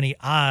see how many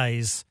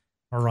eyes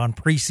are on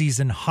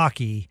preseason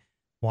hockey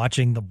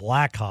watching the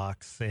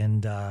Blackhawks.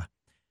 And,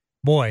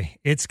 boy,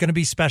 it's going to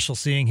be special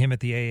seeing him at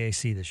the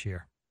AAC this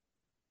year.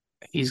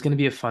 He's going to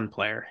be a fun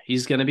player.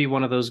 He's going to be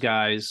one of those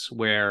guys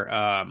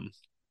where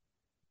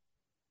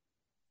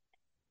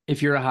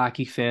if you're a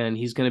hockey fan,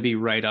 he's going to be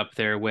right up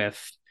there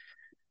with,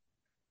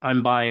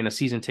 I'm buying a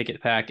season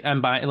ticket pack.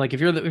 I'm buying, like, if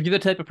you're the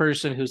type of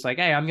person who's like,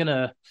 hey, I'm going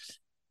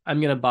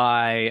to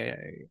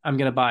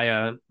buy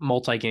a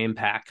multi-game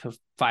pack of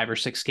 5 or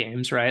 6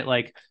 games, right?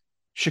 Like,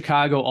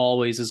 Chicago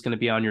always is going to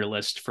be on your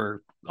list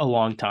for a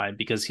long time,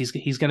 because he's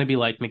going to be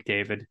like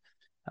McDavid.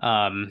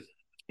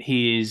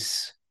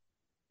 He's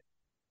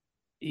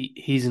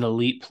an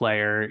elite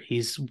player.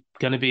 He's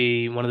going to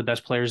be one of the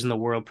best players in the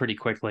world pretty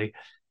quickly.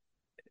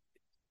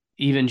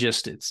 Even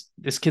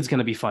this kid's going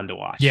to be fun to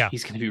watch. Yeah.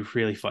 He's going to be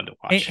really fun to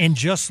watch. And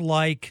just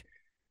like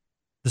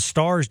the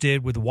Stars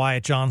did with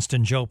Wyatt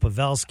Johnston, Joe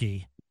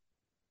Pavelski,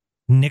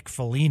 Nick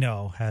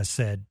Foligno has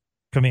said,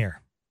 come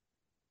here,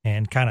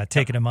 and kind of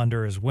taken him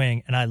under his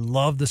wing. And I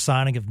love the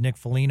signing of Nick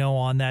Foligno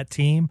on that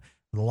team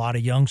with a lot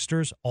of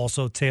youngsters,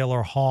 also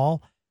Taylor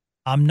Hall.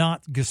 I'm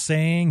not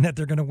saying that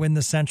they're going to win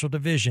the Central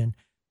Division.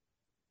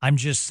 I'm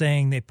just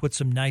saying they put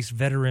some nice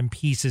veteran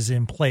pieces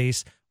in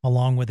place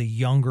along with a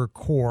younger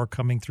core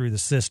coming through the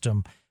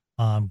system.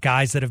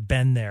 Guys that have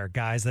been there,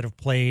 guys that have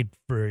played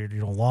for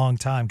a long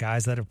time,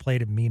 guys that have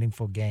played in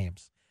meaningful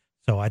games.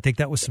 So I think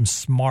that was some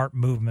smart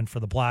movement for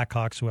the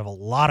Blackhawks, who have a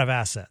lot of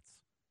assets.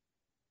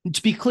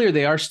 To be clear,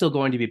 they are still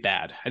going to be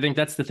bad. I think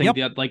that's the thing.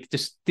 Yep.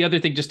 The other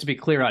thing, just to be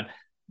clear on,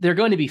 they're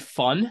going to be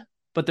fun,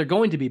 but they're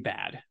going to be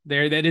bad.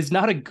 It is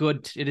not a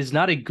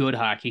good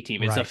hockey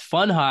team. It's right. A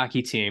fun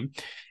hockey team.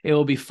 It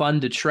will be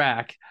fun to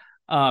track.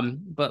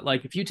 But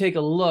like, if you take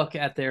a look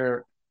at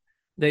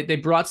they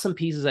brought some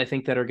pieces, I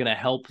think, that are going to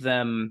help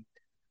them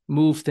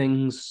move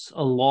things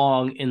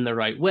along in the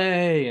right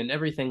way and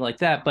everything like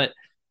that. But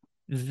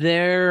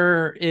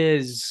there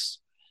is,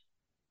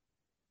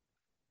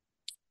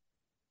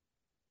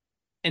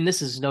 and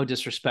this is no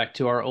disrespect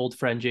to our old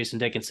friend Jason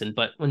Dickinson,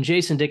 but when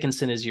Jason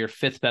Dickinson is your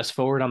fifth best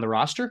forward on the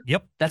roster,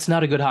 yep, that's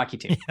not a good hockey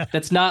team. Yeah. I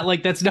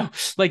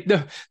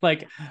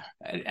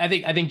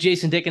think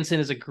Jason Dickinson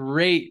is a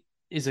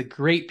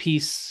great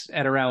piece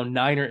at around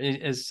 9 or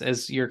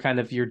as your kind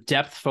of your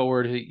depth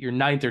forward, your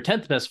 9th or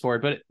 10th best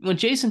forward. But when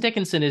Jason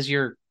Dickinson is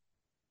your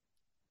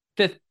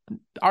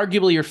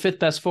arguably your 5th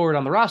best forward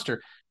on the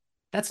roster,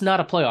 that's not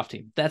a playoff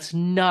team. That's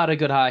not a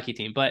good hockey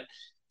team. But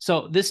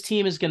so this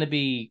team is going to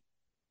be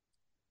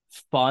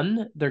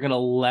fun. They're going to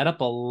let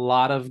up a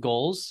lot of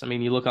goals. I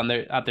mean, you look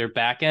at their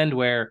back end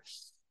where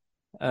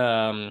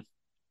there's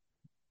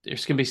going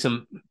to be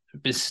some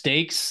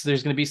mistakes.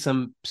 There's going to be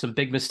some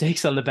big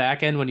mistakes on the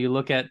back end when you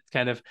look at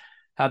kind of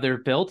how they're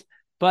built,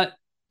 but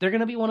they're going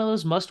to be one of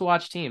those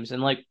must-watch teams.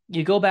 And like,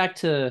 you go back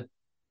to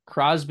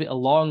Crosby a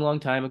long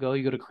time ago,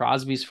 you go to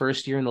Crosby's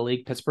first year in the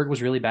league, Pittsburgh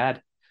was really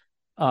bad.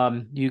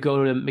 You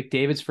go to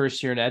McDavid's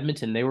first year in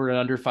Edmonton, they were an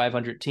under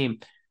 500 team.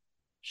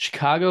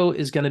 Chicago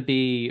is going to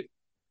be,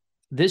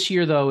 this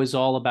year though, is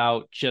all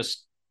about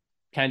just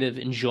kind of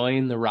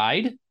enjoying the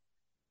ride.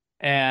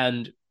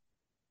 And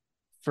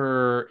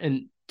to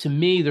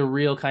me, the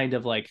real kind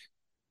of like,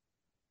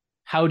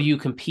 how do you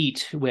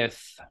compete and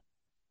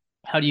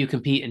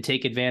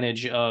take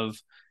advantage of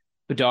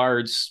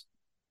Bedard's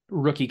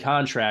rookie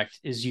contract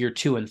is year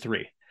 2 and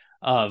 3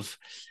 of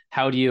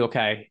how do you,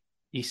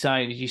 you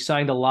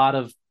signed a lot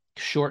of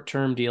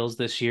short-term deals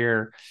this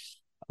year.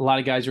 A lot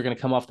of guys are going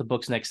to come off the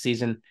books next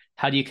season.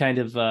 How do you kind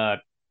of,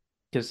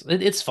 because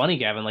it's funny,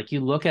 Gavin, like you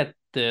look at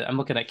I'm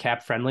looking at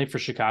Cap Friendly for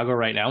Chicago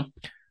right now.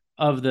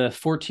 Of the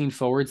 14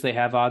 forwards they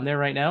have on there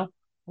right now,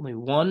 only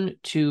 1,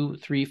 2,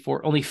 3,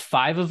 4, only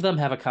 5 of them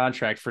have a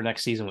contract for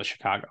next season with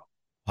Chicago.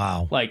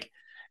 Wow.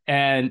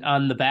 And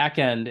on the back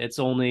end, it's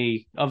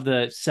only of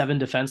the 7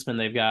 defensemen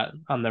they've got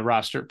on the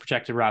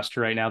projected roster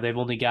right now, they've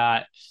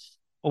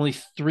only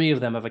 3 of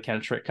them have a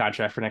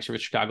contract for next year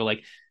with Chicago.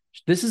 Like,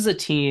 this is a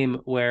team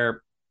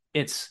where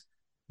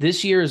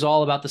this year is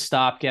all about the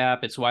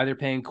stopgap. It's why they're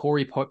paying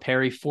Corey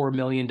Perry $4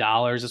 million.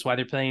 It's why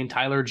they're paying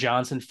Tyler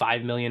Johnson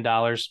 $5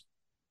 million.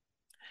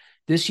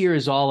 This year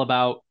is all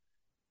about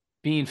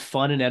being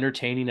fun and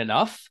entertaining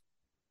enough.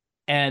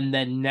 And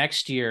then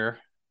next year,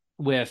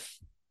 with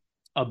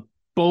a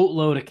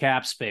boatload of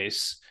cap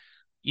space,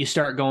 you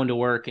start going to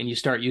work and you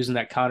start using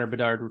that Connor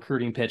Bedard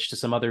recruiting pitch to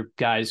some other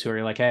guys who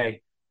are like,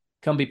 hey,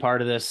 come be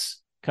part of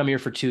this. Come here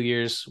for 2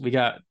 years. We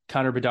got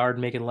Connor Bedard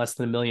making less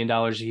than $1 million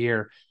a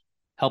year.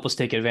 Help us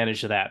take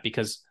advantage of that,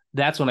 because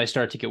that's when I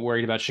start to get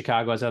worried about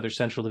Chicago as other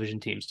Central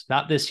Division teams.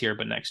 Not this year,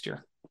 but next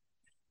year.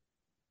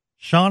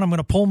 Sean, I'm going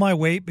to pull my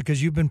weight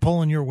because you've been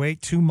pulling your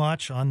weight too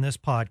much on this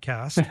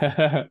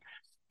podcast.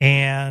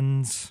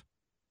 And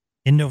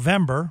in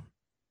November,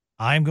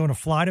 I'm going to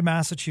fly to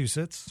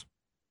Massachusetts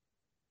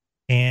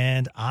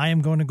and I am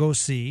going to go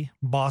see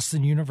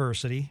Boston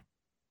University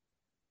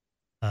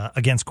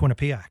against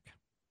Quinnipiac.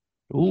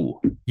 Ooh.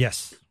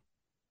 Yes.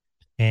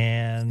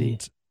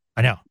 And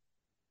I know.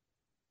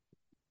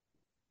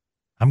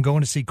 I'm going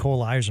to see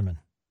Cole Eiserman,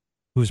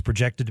 who is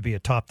projected to be a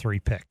top 3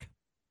 pick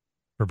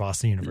for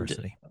Boston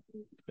University.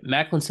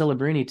 Macklin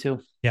Celebrini,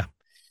 too. Yeah.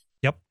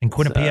 Yep. And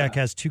Quinnipiac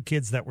has 2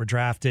 kids that were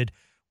drafted,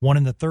 one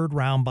in the 3rd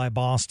round by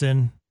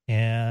Boston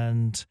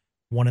and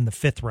one in the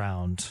 5th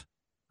round.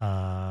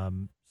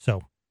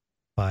 So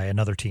by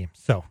another team.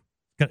 So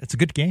it's a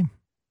good game.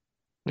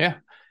 Yeah.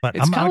 But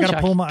I got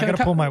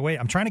to pull my weight.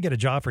 I'm trying to get a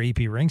job for EP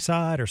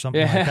Ringside or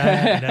something like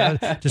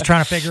that. Just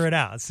trying to figure it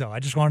out. So I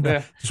just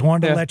wanted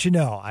to let you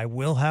know I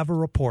will have a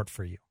report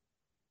for you.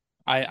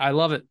 I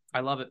love it.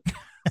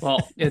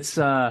 Well, it's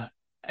the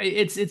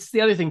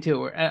other thing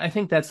too. I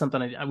think that's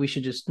something we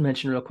should just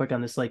mention real quick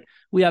on this. Like,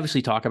 we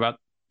obviously talk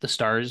about the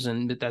Stars,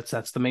 and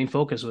that's the main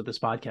focus with this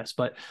podcast.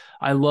 But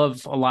I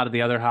love a lot of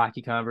the other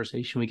hockey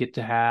conversation we get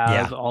to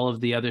have. All of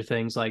the other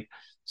things, like.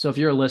 So if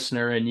you're a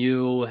listener and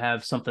you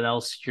have something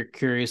else you're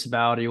curious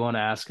about or you want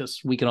to ask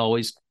us, we can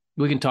always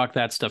We can talk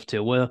that stuff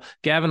too. Well,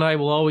 Gavin and I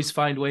will always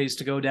find ways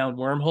to go down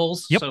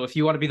wormholes. Yep. So if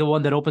you want to be the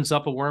one that opens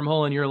up a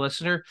wormhole and you're a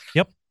listener,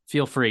 yep,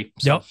 feel free.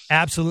 So. Yep,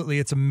 absolutely.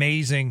 It's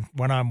amazing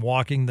when I'm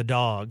walking the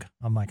dog.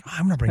 I'm like,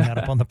 I'm going to bring that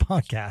up on the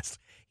podcast.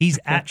 He's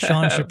at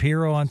Sean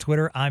Shapiro on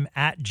Twitter. I'm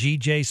at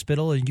GJ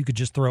Spittle, and you could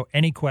just throw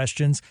any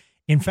questions.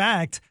 In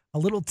fact, a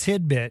little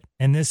tidbit,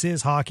 and this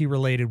is hockey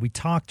related. We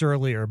talked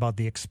earlier about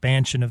the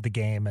expansion of the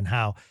game and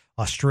how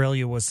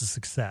Australia was a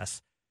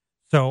success.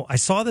 So I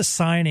saw the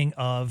signing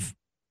of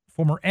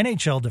former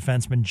NHL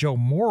defenseman Joe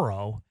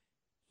Morrow.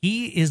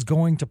 He is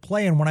going to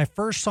play. And when I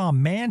first saw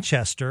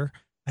Manchester,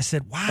 I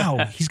said,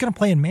 wow, he's going to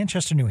play in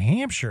Manchester, New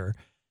Hampshire.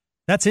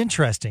 That's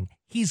interesting.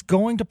 He's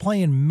going to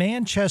play in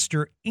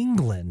Manchester,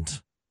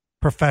 England,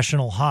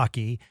 professional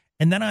hockey.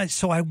 And then I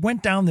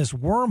went down this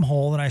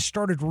wormhole and I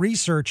started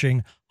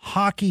researching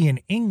hockey in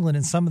England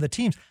and some of the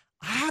teams.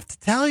 I have to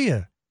tell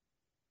you,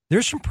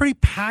 there's some pretty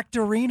packed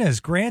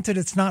arenas. Granted,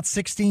 it's not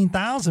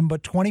 16,000,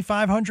 but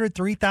 2,500,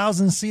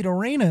 3,000 seat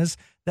arenas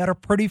that are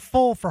pretty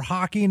full for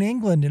hockey in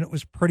England. And it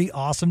was pretty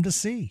awesome to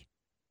see.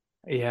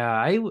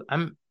 Yeah,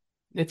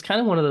 it's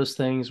kind of one of those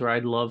things where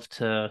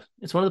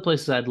it's one of the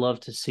places I'd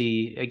love to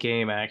see a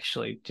game,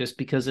 actually, just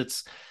because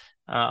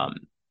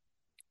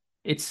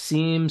it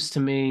seems to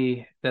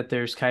me that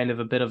there's kind of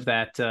a bit of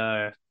that,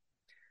 a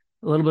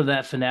little bit of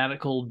that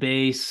fanatical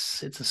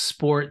base. It's a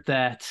sport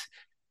that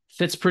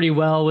fits pretty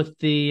well with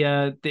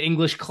the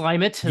English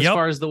climate as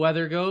far as the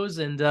weather goes.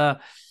 And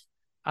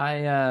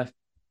and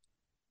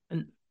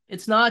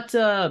it's not,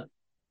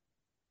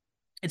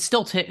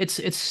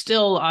 it's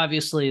still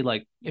obviously,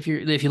 like, if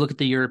you look at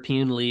the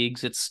European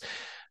leagues, it's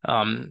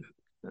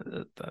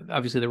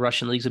obviously the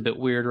Russian league's a bit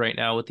weird right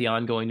now with the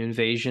ongoing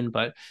invasion,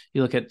 but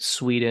you look at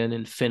Sweden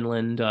and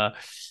Finland,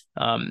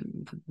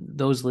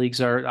 those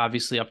leagues are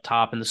obviously up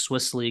top, in the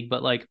Swiss league,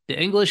 but like the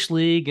English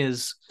league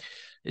is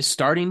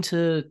starting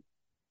to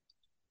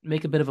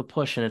make a bit of a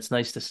push, and it's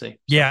nice to see.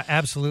 Yeah,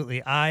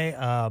 absolutely.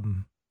 I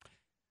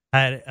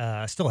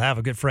still have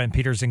a good friend,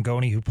 Peter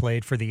Zingoni, who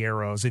played for the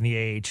Arrows in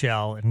the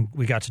AHL, and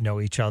we got to know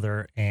each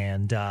other.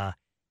 And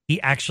he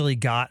actually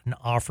got an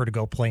offer to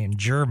go play in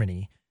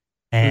Germany.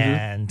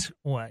 And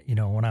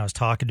when I was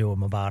talking to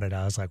him about it,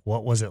 I was like,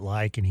 "What was it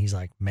like?" And he's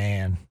like,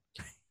 "Man,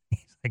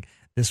 he's like,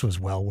 this was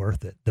well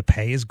worth it. The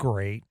pay is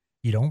great.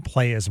 You don't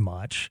play as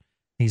much."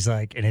 He's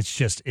like, and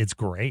it's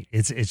great.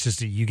 It's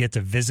just you get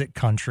to visit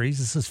countries.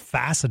 This is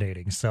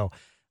fascinating. So.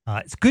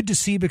 It's good to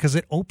see because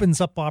it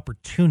opens up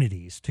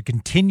opportunities to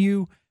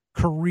continue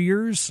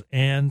careers,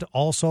 and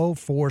also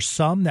for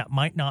some that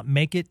might not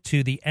make it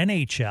to the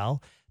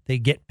NHL, they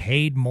get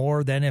paid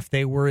more than if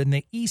they were in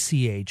the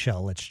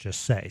ECHL, let's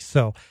just say.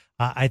 So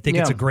I think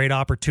it's a great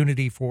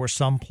opportunity for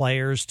some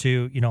players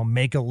to,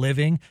 make a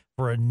living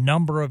for a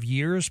number of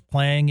years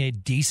playing a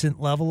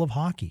decent level of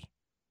hockey.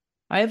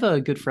 I have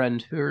a good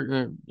friend,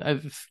 I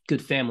have a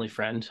good family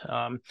friend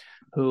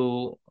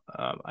who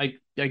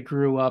I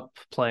grew up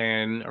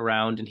playing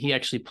around, and he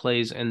actually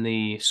plays in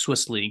the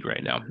Swiss league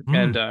right now,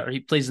 and he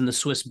plays in the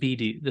Swiss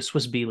B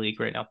League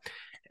right now,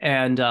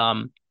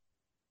 and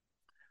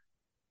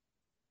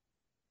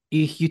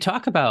you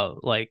talk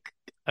about like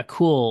a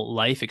cool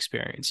life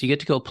experience. You get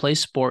to go play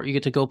sport. You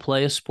get to go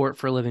play a sport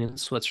for a living in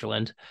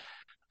Switzerland.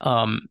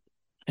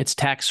 It's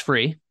tax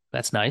free.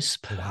 That's nice.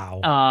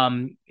 Wow.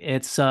 And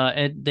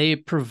they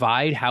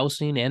provide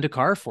housing and a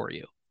car for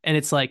you. And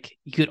it's like,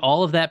 you get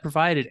all of that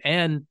provided.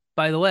 And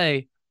by the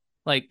way,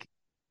 like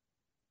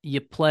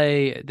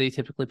they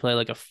typically play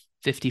like a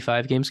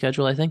 55 game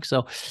schedule, I think.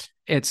 So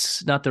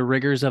it's not the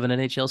rigors of an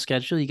NHL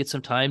schedule. You get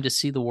some time to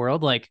see the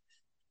world. Like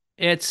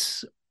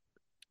it's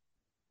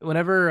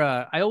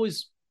whenever I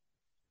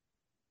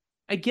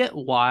get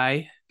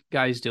why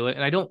guys do it,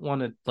 and I don't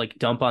want to like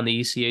dump on the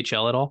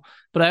ECHL at all,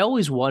 but I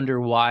always wonder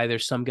why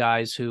there's some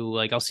guys who,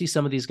 like, I'll see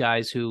some of these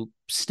guys who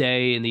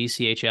stay in the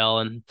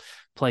ECHL and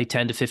play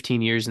 10 to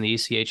 15 years in the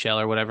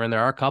ECHL or whatever, and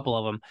there are a couple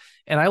of them,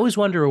 and I always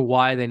wonder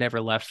why they never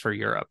left for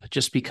Europe.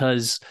 Just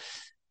because,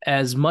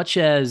 as much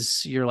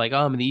as you're like,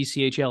 oh, I'm in the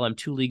ECHL, I'm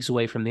 2 leagues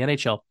away from the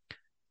NHL,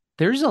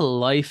 there's a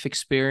life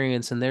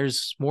experience and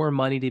there's more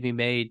money to be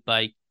made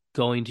by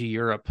going to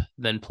Europe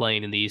than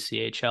playing in the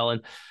ECHL.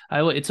 And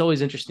it's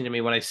always interesting to me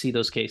when I see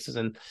those cases.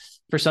 And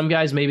for some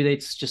guys, maybe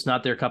it's just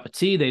not their cup of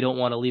tea. They don't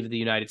want to leave the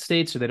United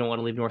States, or they don't want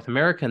to leave North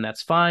America, and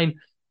that's fine.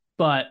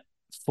 But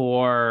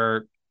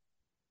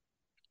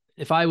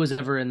if I was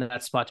ever in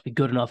that spot to be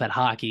good enough at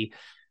hockey,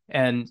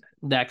 and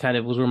that kind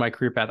of was where my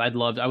career path, I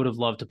would have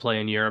loved to play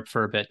in Europe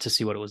for a bit to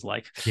see what it was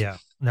like. Yeah,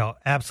 no,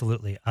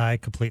 absolutely. I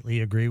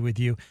completely agree with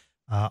you.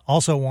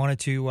 Also wanted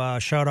to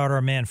shout out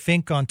our man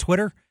Fink on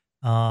Twitter.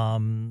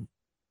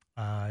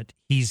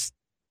 He's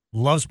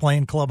loves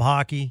playing club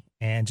hockey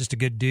and just a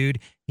good dude.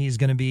 He's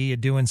going to be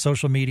doing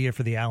social media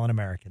for the Allen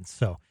Americans.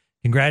 So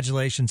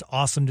congratulations.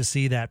 Awesome to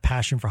see that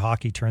passion for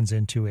hockey turns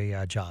into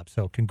a job.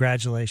 So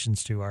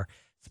congratulations to our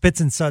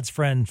Spits and Suds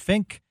friend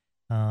Fink.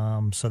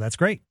 So that's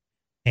great.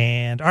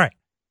 And all right,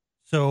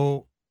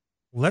 so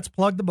let's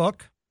plug the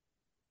book.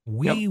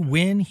 We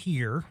win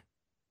here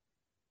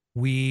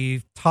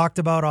We've talked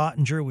about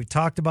Ottinger. We've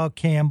talked about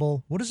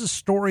Campbell. What is a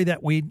story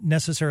that we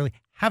necessarily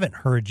haven't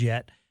heard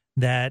yet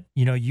that,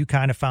 you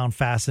kind of found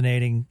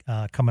fascinating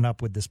coming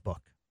up with this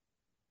book?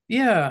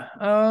 Yeah,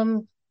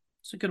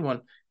 it's a good one.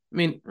 I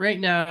mean, right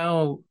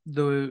now,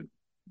 the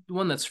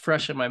one that's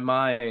fresh in my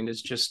mind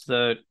is just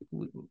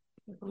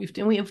we've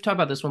talked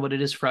about this one, but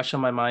it is fresh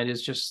on my mind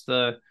is just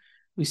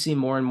we see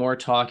more and more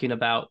talking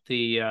about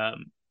the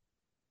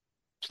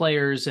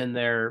players and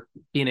their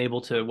being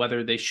able to,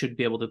 whether they should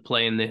be able to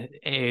play in the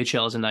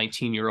AHL as a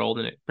 19-year-old.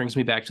 And it brings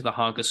me back to the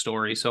Honka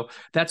story. So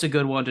that's a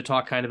good one to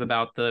talk kind of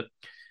about the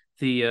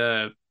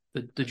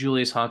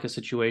Julius Honka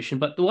situation.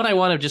 But the one I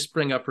want to just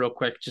bring up real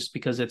quick, just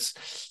because it's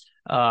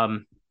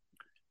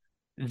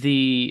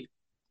the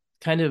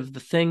kind of the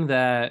thing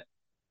that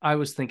I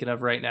was thinking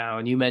of right now,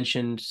 and you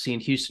mentioned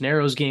seeing Houston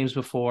Aeros games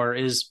before,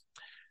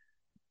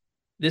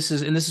 this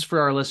is for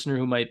our listener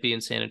who might be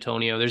in San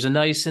Antonio. There's in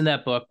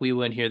that book we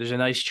went here, there's a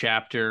nice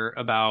chapter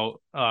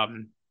about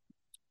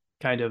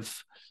kind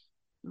of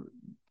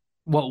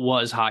what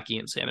was hockey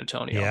in San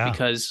Antonio,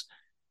 because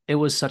it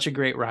was such a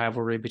great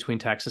rivalry between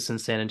Texas and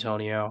San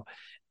Antonio.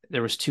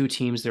 There was two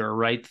teams that were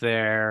right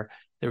there.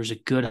 There was a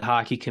good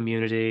hockey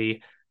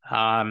community.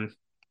 So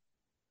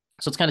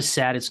it's kind of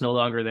sad it's no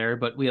longer there,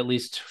 but we at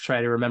least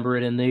try to remember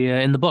it in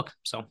the book.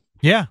 So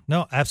yeah,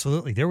 no,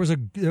 absolutely. There was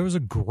a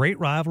great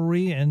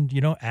rivalry, and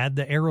add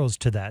the Aeros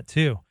to that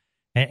too.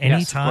 And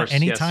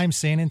anytime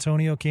San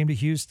Antonio came to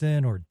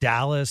Houston or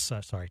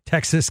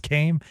Texas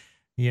came,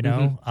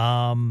 those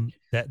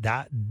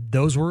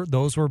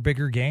were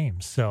bigger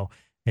games. So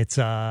it's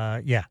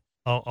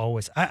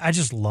always. I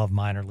just love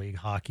minor league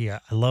hockey. I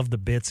love the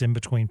bits in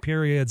between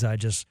periods. I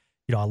just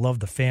I love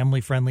the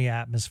family friendly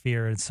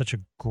atmosphere. It's such a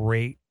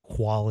great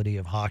quality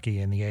of hockey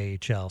in the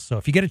AHL. So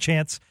if you get a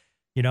chance,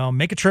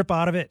 make a trip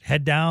out of it,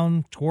 head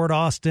down toward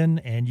Austin,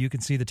 and you can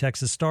see the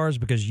Texas Stars,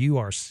 because you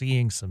are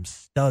seeing some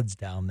studs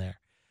down there.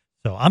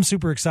 So I'm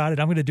super excited.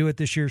 I'm going to do it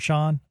this year,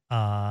 Sean,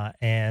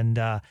 and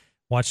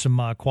watch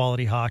some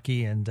quality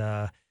hockey and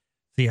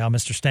see how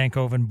Mr.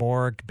 Stankoven,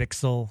 Borg,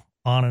 Bixel,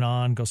 on and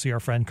on. Go see our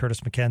friend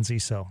Curtis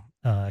McKenzie. So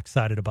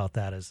excited about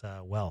that as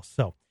well.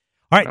 So,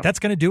 all right, that's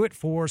going to do it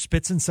for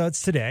Spits and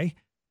Suds today.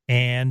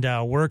 And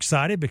we're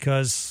excited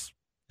because,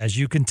 as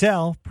you can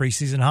tell,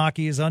 preseason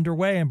hockey is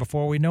underway, and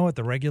before we know it,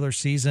 the regular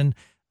season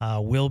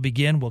will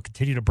begin. We'll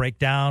continue to break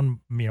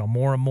down,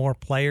 more and more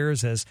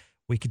players as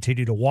we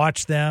continue to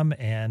watch them,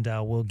 and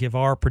we'll give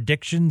our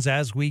predictions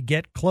as we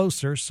get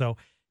closer. So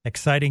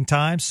exciting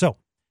times. So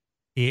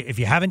if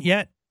you haven't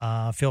yet,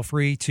 feel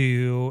free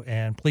to,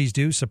 and please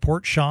do,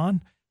 support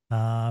Sean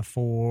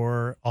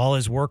for all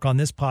his work on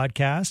this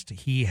podcast.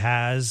 He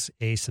has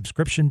a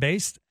subscription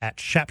based at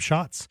Shap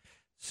Shots,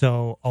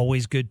 so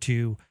always good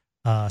to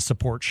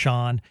support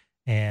Sean,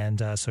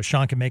 and so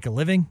Sean can make a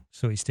living,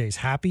 so he stays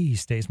happy, he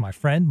stays my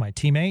friend, my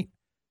teammate,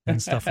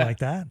 and stuff like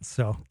that.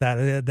 So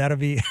that'll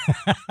be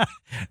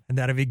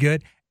that'll be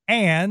good.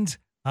 And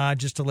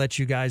just to let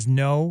you guys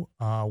know,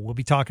 we'll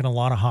be talking a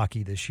lot of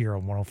hockey this year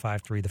on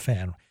 105.3 The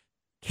Fan.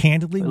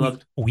 Candidly,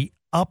 we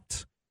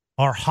upped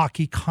our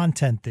hockey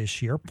content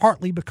this year,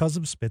 partly because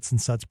of Spits and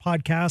Suds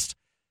podcast,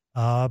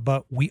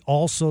 but we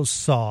also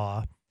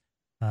saw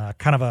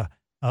kind of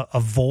a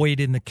void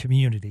in the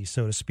community,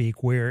 so to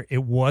speak, where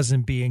it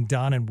wasn't being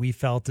done. And we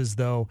felt as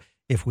though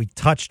if we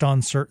touched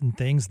on certain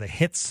things, the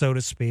hits, so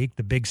to speak,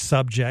 the big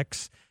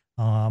subjects,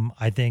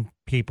 I think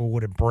people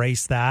would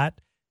embrace that.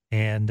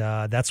 And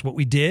that's what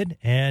we did.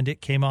 And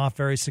it came off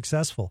very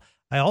successful.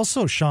 I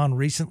also, Sean,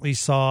 recently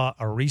saw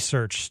a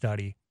research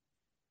study,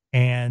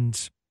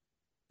 and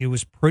it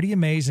was pretty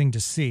amazing to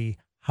see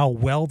how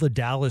well the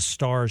Dallas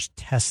Stars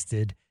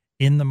tested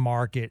in the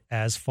market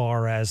as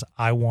far as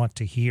I want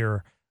to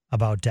hear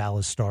about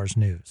Dallas Stars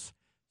news.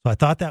 So I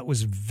thought that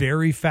was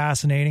very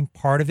fascinating.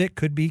 Part of it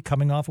could be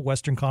coming off of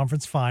Western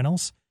Conference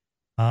Finals.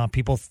 A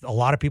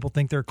lot of people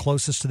think they're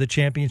closest to the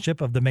championship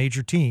of the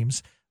major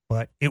teams,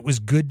 but it was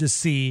good to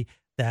see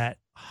that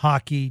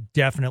hockey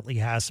definitely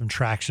has some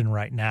traction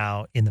right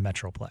now in the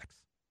Metroplex.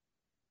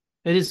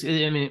 It is.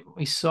 I mean,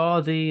 we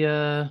saw there's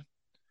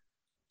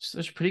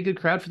a pretty good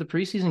crowd for the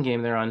preseason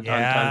game there on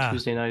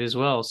Tuesday night as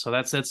well. So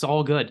that's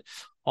all good.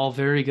 All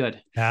very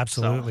good.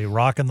 Absolutely.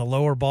 Rocking the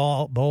lower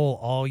bowl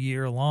all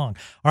year long.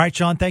 All right,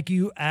 Sean, thank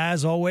you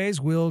as always.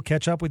 We'll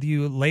catch up with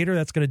you later.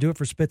 That's going to do it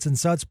for Spits and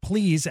Suds.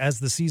 Please, as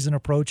the season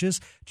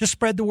approaches, just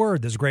spread the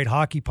word. There's a great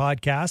hockey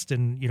podcast,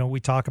 and, we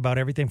talk about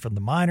everything from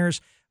the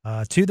minors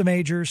to the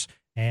majors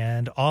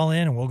and all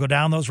in, and we'll go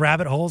down those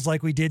rabbit holes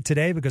like we did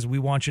today because we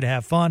want you to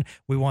have fun.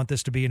 We want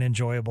this to be an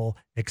enjoyable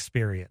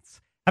experience.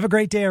 Have a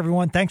great day,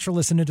 everyone. Thanks for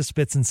listening to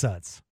Spits and Suds.